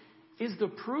 Jesus is the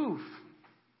proof.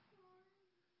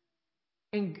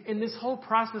 And this whole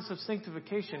process of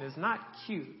sanctification is not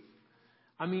cute.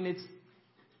 I mean,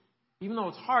 even though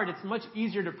it's hard, it's much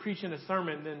easier to preach in a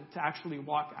sermon than to actually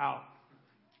walk out.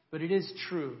 But it is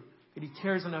true that he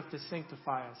cares enough to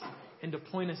sanctify us and to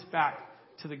point us back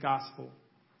to the gospel.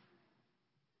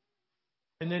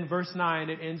 And then verse 9,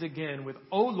 it ends again with,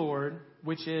 O Lord,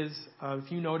 which is,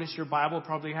 if you notice, your Bible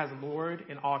probably has Lord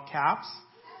in all caps.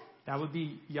 That would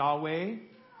be Yahweh.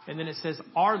 And then it says,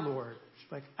 our Lord,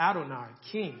 like Adonai,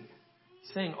 King,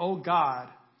 saying, O God,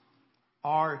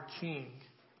 our King.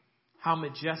 How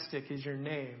majestic is your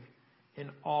name in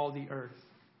all the earth.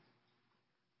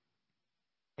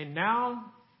 And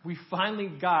now we finally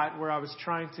got where I was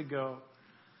trying to go,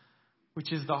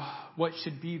 which is what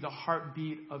should be the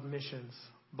heartbeat of missions,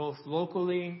 both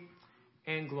locally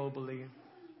and globally.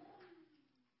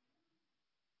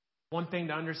 One thing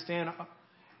to understand,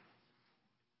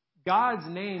 God's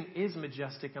name is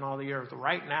majestic in all the earth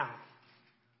right now.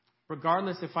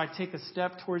 Regardless if I take a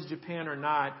step towards Japan or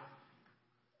not,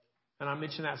 and I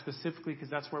mention that specifically because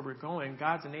that's where we're going.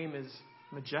 God's name is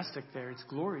majestic there. It's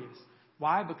glorious.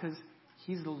 Why? Because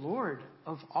he's the Lord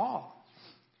of all.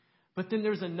 But then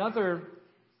there's another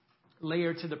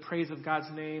layer to the praise of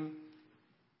God's name,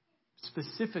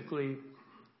 specifically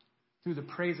through the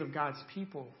praise of God's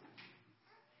people.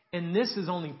 And this is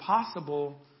only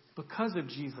possible because of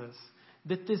Jesus.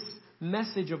 That this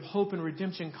message of hope and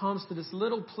redemption comes to this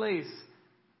little place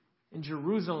in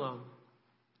Jerusalem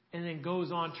and then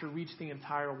goes on to reach the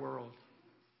entire world.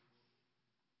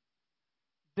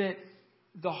 That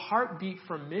the heartbeat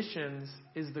for missions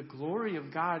is the glory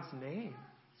of God's name.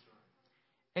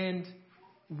 And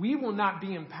we will not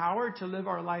be empowered to live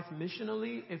our life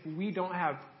missionally if we don't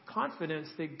have confidence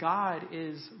that God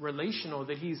is relational,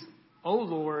 that He's, oh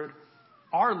Lord,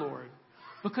 our Lord.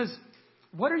 Because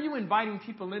what are you inviting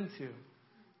people into?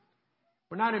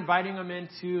 We're not inviting them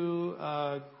into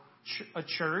a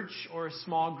church or a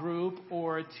small group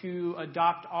or to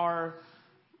adopt our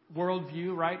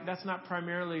worldview, right? That's not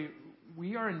primarily.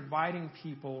 We are inviting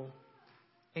people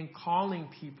and calling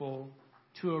people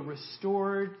to a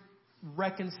restored,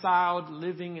 reconciled,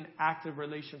 living, and active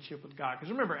relationship with God.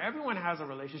 Because remember, everyone has a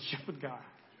relationship with God.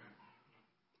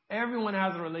 Everyone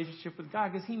has a relationship with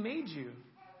God because He made you.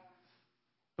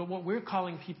 But what we're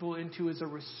calling people into is a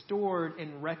restored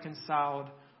and reconciled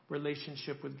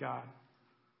relationship with God.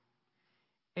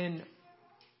 And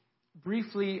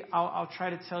briefly, I'll try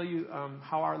to tell you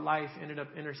how our life ended up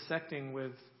intersecting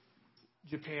with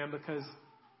Japan, because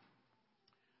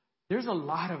there's a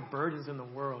lot of burdens in the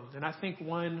world. And I think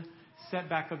one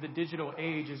setback of the digital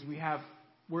age is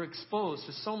we're exposed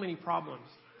to so many problems.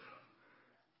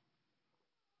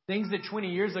 Things that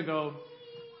 20 years ago,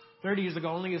 30 years ago,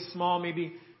 only a small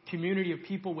maybe community of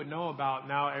people would know about.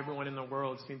 Now everyone in the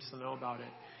world seems to know about it.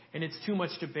 And it's too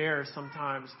much to bear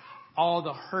sometimes, all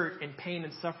the hurt and pain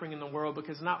and suffering in the world,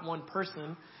 because not one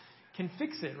person can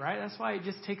fix it, right? That's why it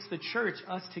just takes the church,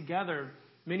 us together,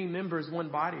 many members, one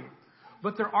body.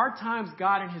 But there are times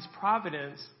God in His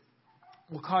providence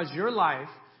will cause your life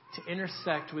to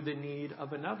intersect with the need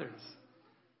of another's.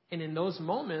 And in those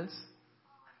moments,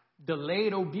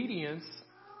 delayed obedience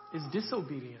is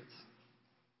disobedience.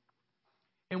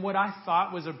 And what I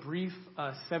thought was a brief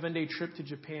 7-day trip to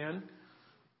Japan,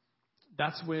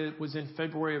 that's when it was in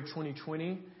February of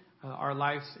 2020. Our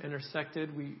lives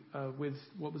intersected with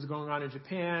what was going on in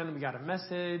Japan. We got a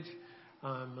message.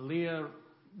 Malia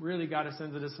really got us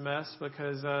into this mess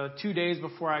because 2 days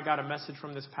before I got a message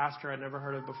from this pastor I'd never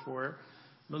heard of before,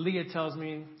 Malia tells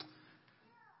me,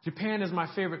 Japan is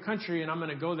my favorite country and I'm going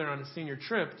to go there on a senior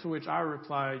trip. To which I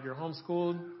replied, you're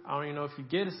homeschooled? I don't even know if you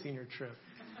get a senior trip.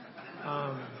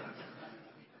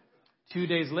 2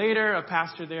 days later, a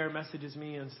pastor there messages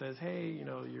me and says, hey,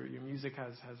 your music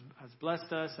has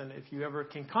blessed us. And if you ever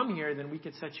can come here, then we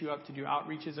could set you up to do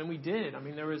outreaches. And we did. I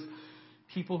mean, there was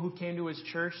people who came to his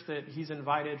church that he's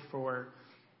invited for,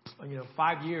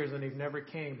 5 years and they've never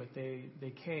came, but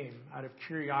they came out of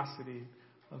curiosity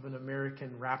of an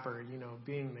American rapper,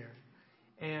 being there.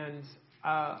 And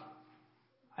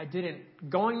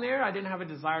going there, I didn't have a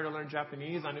desire to learn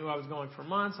Japanese. I knew I was going for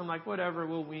months. I'm like, whatever,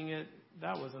 we'll wing it.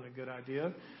 That wasn't a good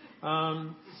idea.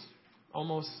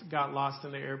 Almost got lost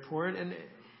in the airport.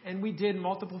 And we did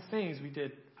multiple things. We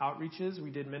did outreaches. We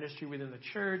did ministry within the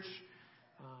church.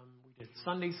 We did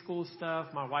Sunday school stuff.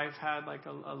 My wife had like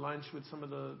a lunch with some of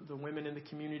the women in the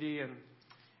community. And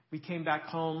we came back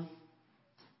home.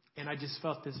 And I just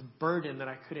felt this burden that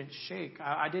I couldn't shake.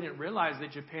 I didn't realize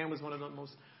that Japan was one of the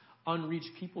most unreached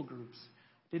people groups.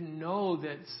 Didn't know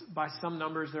that by some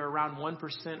numbers they're around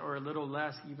 1% or a little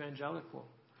less evangelical.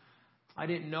 I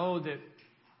didn't know that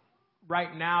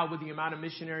right now with the amount of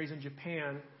missionaries in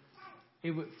Japan,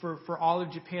 for all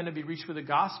of Japan to be reached with the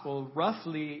gospel,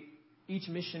 roughly each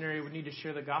missionary would need to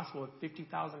share the gospel with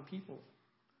 50,000 people.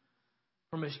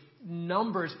 From a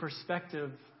numbers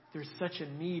perspective, there's such a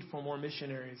need for more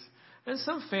missionaries. And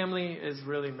some family is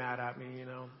really mad at me,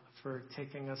 for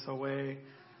taking us away.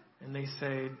 And they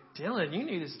say, Dylan, you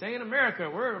need to stay in America.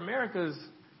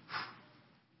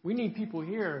 We need people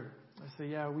here. I said,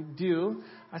 yeah, we do.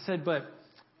 I said, but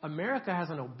America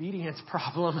has an obedience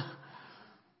problem.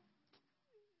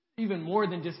 Even more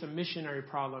than just a missionary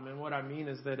problem. And what I mean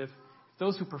is that if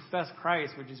those who profess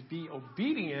Christ would just be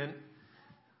obedient,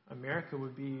 America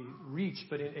would be reached.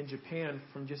 But in Japan,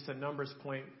 from just a numbers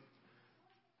point,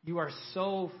 you are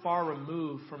so far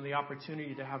removed from the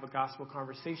opportunity to have a gospel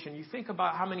conversation. You think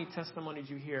about how many testimonies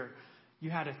you hear.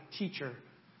 You had a teacher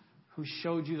who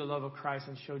showed you the love of Christ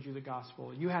and showed you the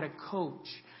gospel. You had a coach.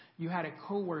 You had a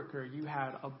coworker. You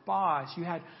had a boss.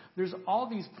 There's all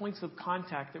these points of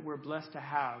contact that we're blessed to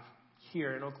have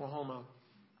here in Oklahoma,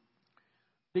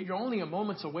 that you're only a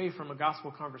moments away from a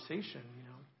gospel conversation,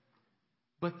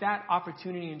 But that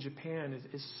opportunity in Japan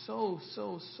is so,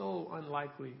 so, so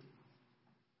unlikely.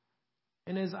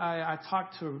 And as I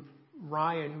talked to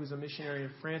Ryan, who's a missionary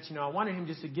in France, I wanted him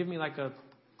just to give me like a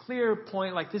clear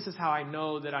point, like this is how I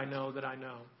know that I know that I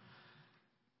know.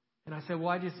 And I said,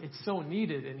 well, it's so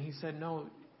needed. And he said, no,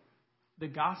 the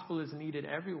gospel is needed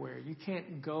everywhere. You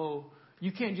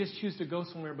can't just choose to go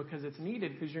somewhere because it's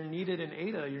needed, because you're needed in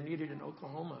Ada, you're needed in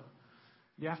Oklahoma.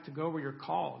 You have to go where you're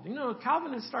called.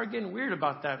 Calvinists start getting weird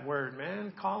about that word,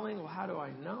 man. Calling, well, how do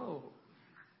I know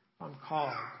if I'm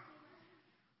called?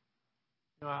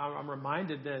 I'm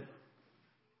reminded that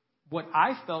what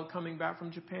I felt coming back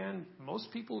from Japan,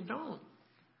 most people don't.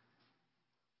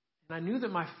 And I knew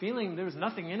that my feeling, there was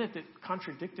nothing in it that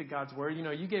contradicted God's word.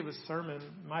 You gave a sermon,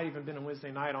 might even been a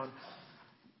Wednesday night, on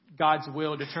God's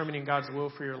will, determining God's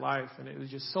will for your life. And it was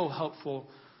just so helpful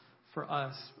for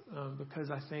us because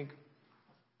I think,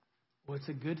 well, it's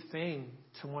a good thing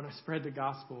to want to spread the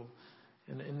gospel.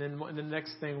 And then the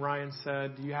next thing Ryan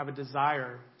said, do you have a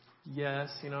desire? Yes.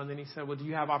 And then he said, well, do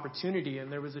you have opportunity?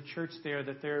 And there was a church there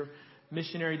that their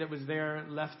missionary that was there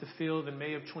left the field in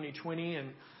May of 2020.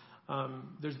 And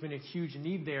there's been a huge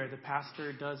need there. The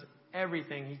pastor does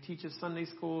everything. He teaches Sunday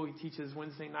school. He teaches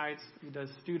Wednesday nights. He does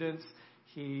students.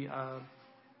 He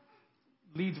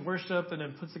leads worship and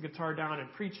then puts the guitar down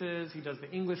and preaches. He does the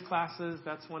English classes.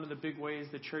 That's one of the big ways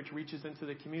the church reaches into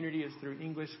the community, is through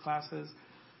English classes.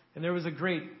 And there was a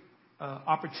great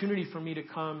opportunity for me to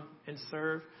come and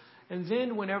serve. And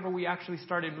then whenever we actually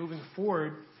started moving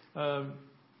forward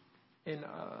in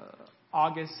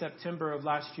August, September of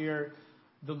last year,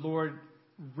 the Lord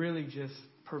really just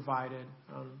provided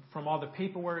from all the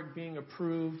paperwork being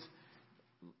approved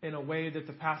in a way that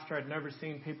the pastor had never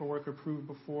seen paperwork approved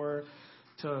before,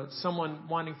 to someone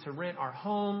wanting to rent our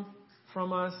home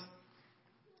from us,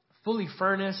 fully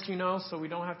furnished, so we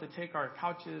don't have to take our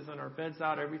couches and our beds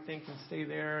out. Everything can stay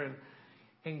there.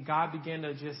 And God began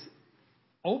to just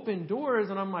open doors.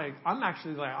 And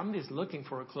I'm just looking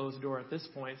for a closed door at this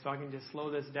point so I can just slow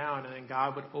this down. And then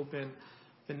God would open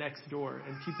the next door.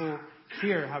 And people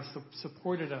here have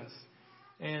supported us.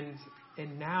 And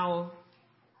now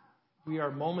we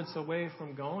are moments away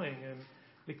from going. And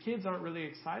the kids aren't really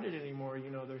excited anymore.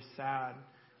 They're sad.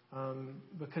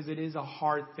 Because it is a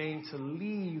hard thing to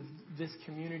leave this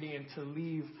community and to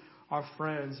leave our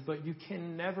friends. But you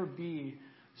can never be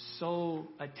so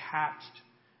attached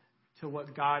to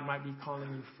what God might be calling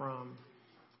you from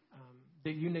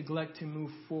that you neglect to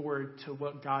move forward to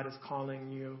what God is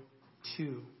calling you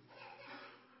to.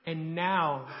 And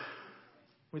now,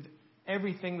 with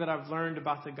everything that I've learned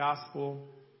about the gospel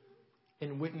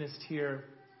and witnessed here,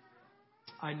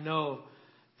 I know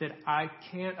that I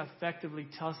can't effectively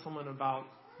tell someone about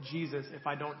Jesus if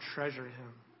I don't treasure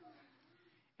him.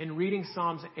 And reading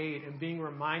Psalms 8 and being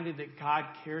reminded that God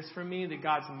cares for me, that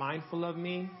God's mindful of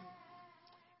me,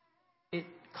 it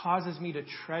causes me to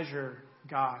treasure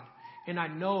God. And I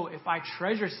know if I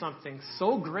treasure something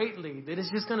so greatly that it's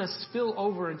just going to spill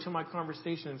over into my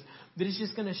conversations, that it's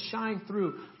just going to shine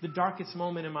through the darkest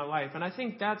moment in my life. And I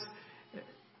think that's,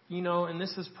 and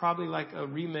this is probably like a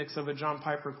remix of a John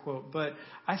Piper quote, but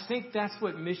I think that's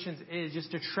what missions is,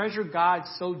 just to treasure God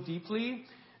so deeply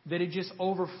that it just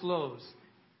overflows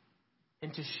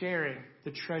into sharing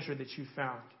the treasure that you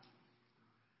found.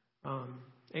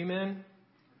 Amen.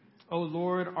 O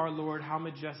Lord, our Lord, how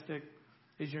majestic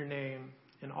is your name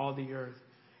in all the earth.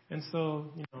 And so,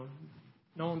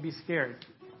 no one be scared.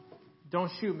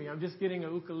 Don't shoot me. I'm just getting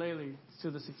a ukulele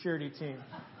to the security team.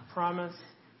 Promise.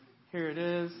 Here it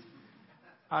is.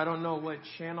 I don't know what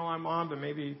channel I'm on, but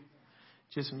maybe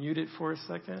just mute it for a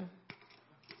second.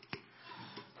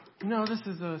 This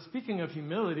is speaking of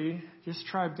humility. Just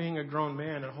try being a grown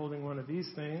man and holding one of these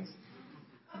things.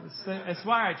 It's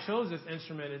why I chose this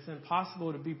instrument. It's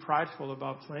impossible to be prideful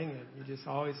about playing it. You just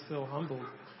always feel humbled.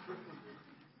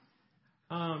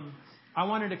 I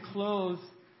wanted to close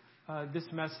this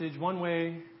message. One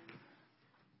way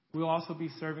we'll also be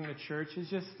serving the church is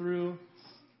just through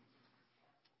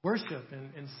worship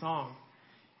and song.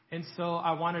 And so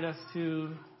I wanted us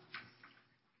to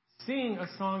sing a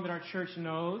song that our church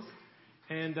knows.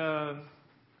 And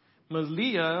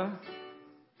Malia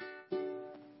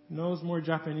knows more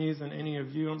Japanese than any of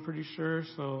you, I'm pretty sure.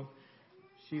 So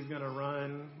she's going to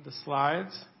run the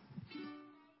slides.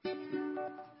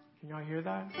 Can y'all hear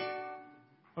that?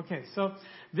 Okay, so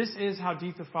this is How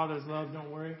Deep the Father's Love.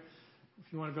 Don't worry.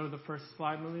 If you want to go to the first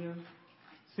slide, Malia.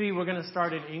 See, we're going to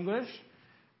start in English,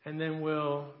 and then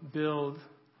we'll build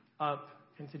up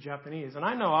into Japanese. And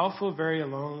I know I'll feel very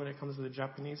alone when it comes to the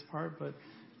Japanese part, but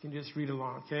you can just read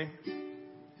along, okay?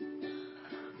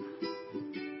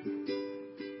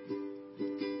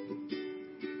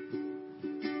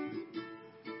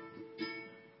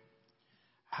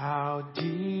 How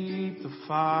deep the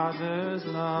Father's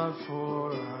love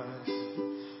for us,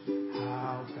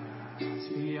 how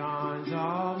beyond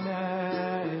all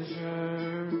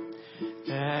measure,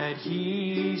 that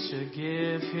he should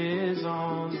give his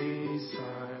only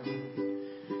Son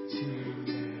to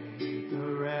make a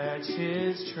wretch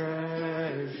his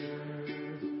treasure.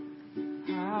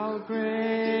 How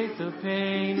great the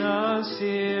pain of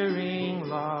searing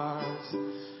loss!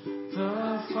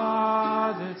 The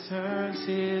Father turns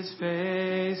his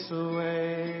face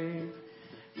away,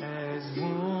 as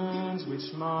wounds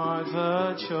which mar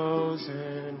the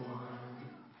chosen one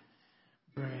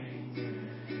bring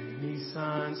many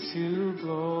sons to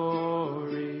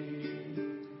glory.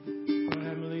 Go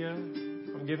ahead, Malia.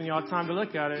 I'm giving y'all time to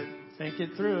look at it. Think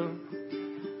it through.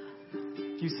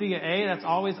 If you see an A, that's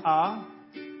always A.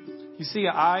 If you see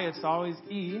an I, it's always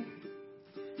E.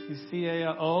 If you see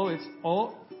a O, it's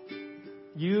O.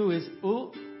 U is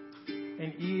U.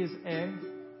 And E is E.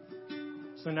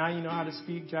 So now you know how to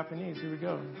speak Japanese. Here we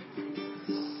go.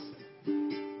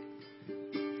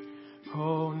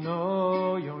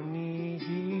 Kono yo ni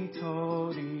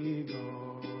hitori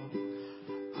go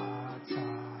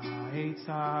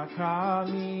ataita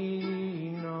kami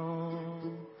no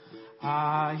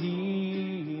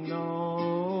ai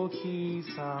no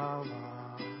kisa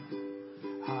wa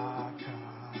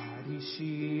hakari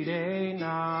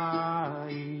shirenai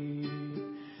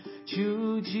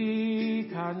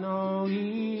Jujika no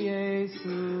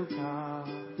Iesu ka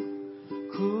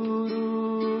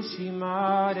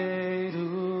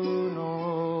kurushimareru no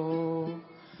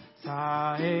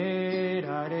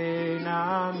taerare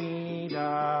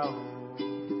namida o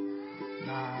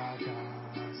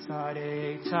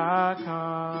nagasareta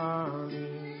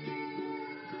kami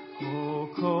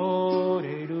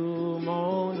okoreru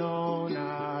mono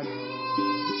nado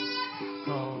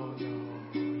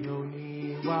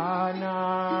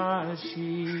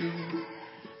Wanashi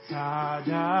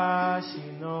Tadashi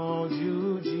no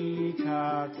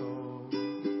Jujikato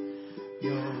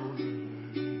Yomi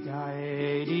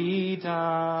Gaeri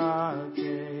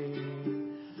Dake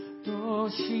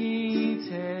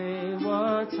Doshite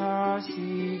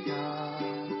Watashi ga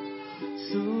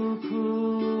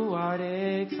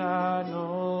Sukuwareta no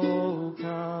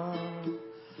ka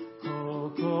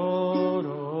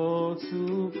Kokoro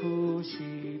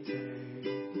tsukushite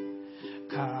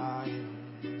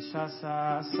All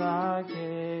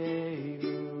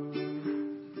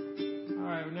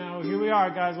right, now here we are,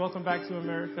 guys. Welcome back to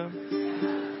America.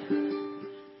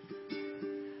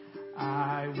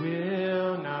 I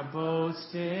will not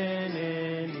boast in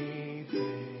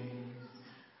anything.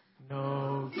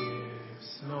 No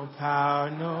gifts, no power,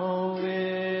 no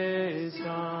wisdom.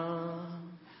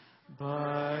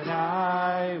 But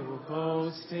I will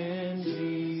boast in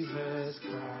Jesus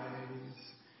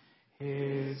Christ,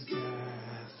 his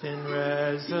death and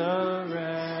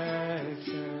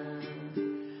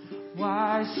resurrection.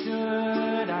 Why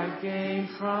should I gain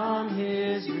from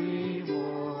his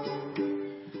reward?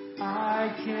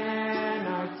 I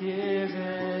cannot give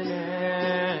an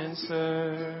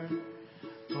answer,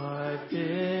 but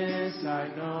this I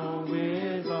know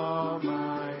with all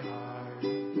my heart.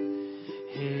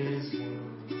 His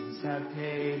wounds have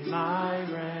paid my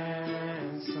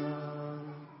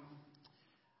ransom.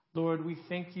 Lord, we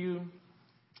thank you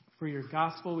for your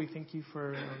gospel. We thank you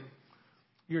for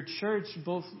your church,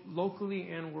 both locally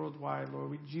and worldwide,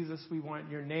 Lord. Jesus, we want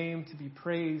your name to be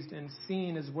praised and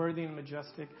seen as worthy and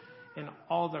majestic in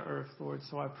all the earth, Lord.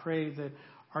 So I pray that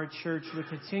our church would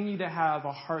continue to have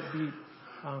a heartbeat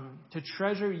to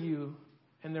treasure you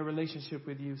and their relationship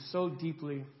with you so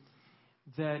deeply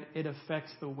that it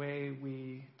affects the way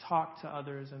we talk to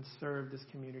others and serve this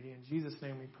community. In Jesus'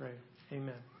 name we pray.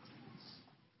 Amen.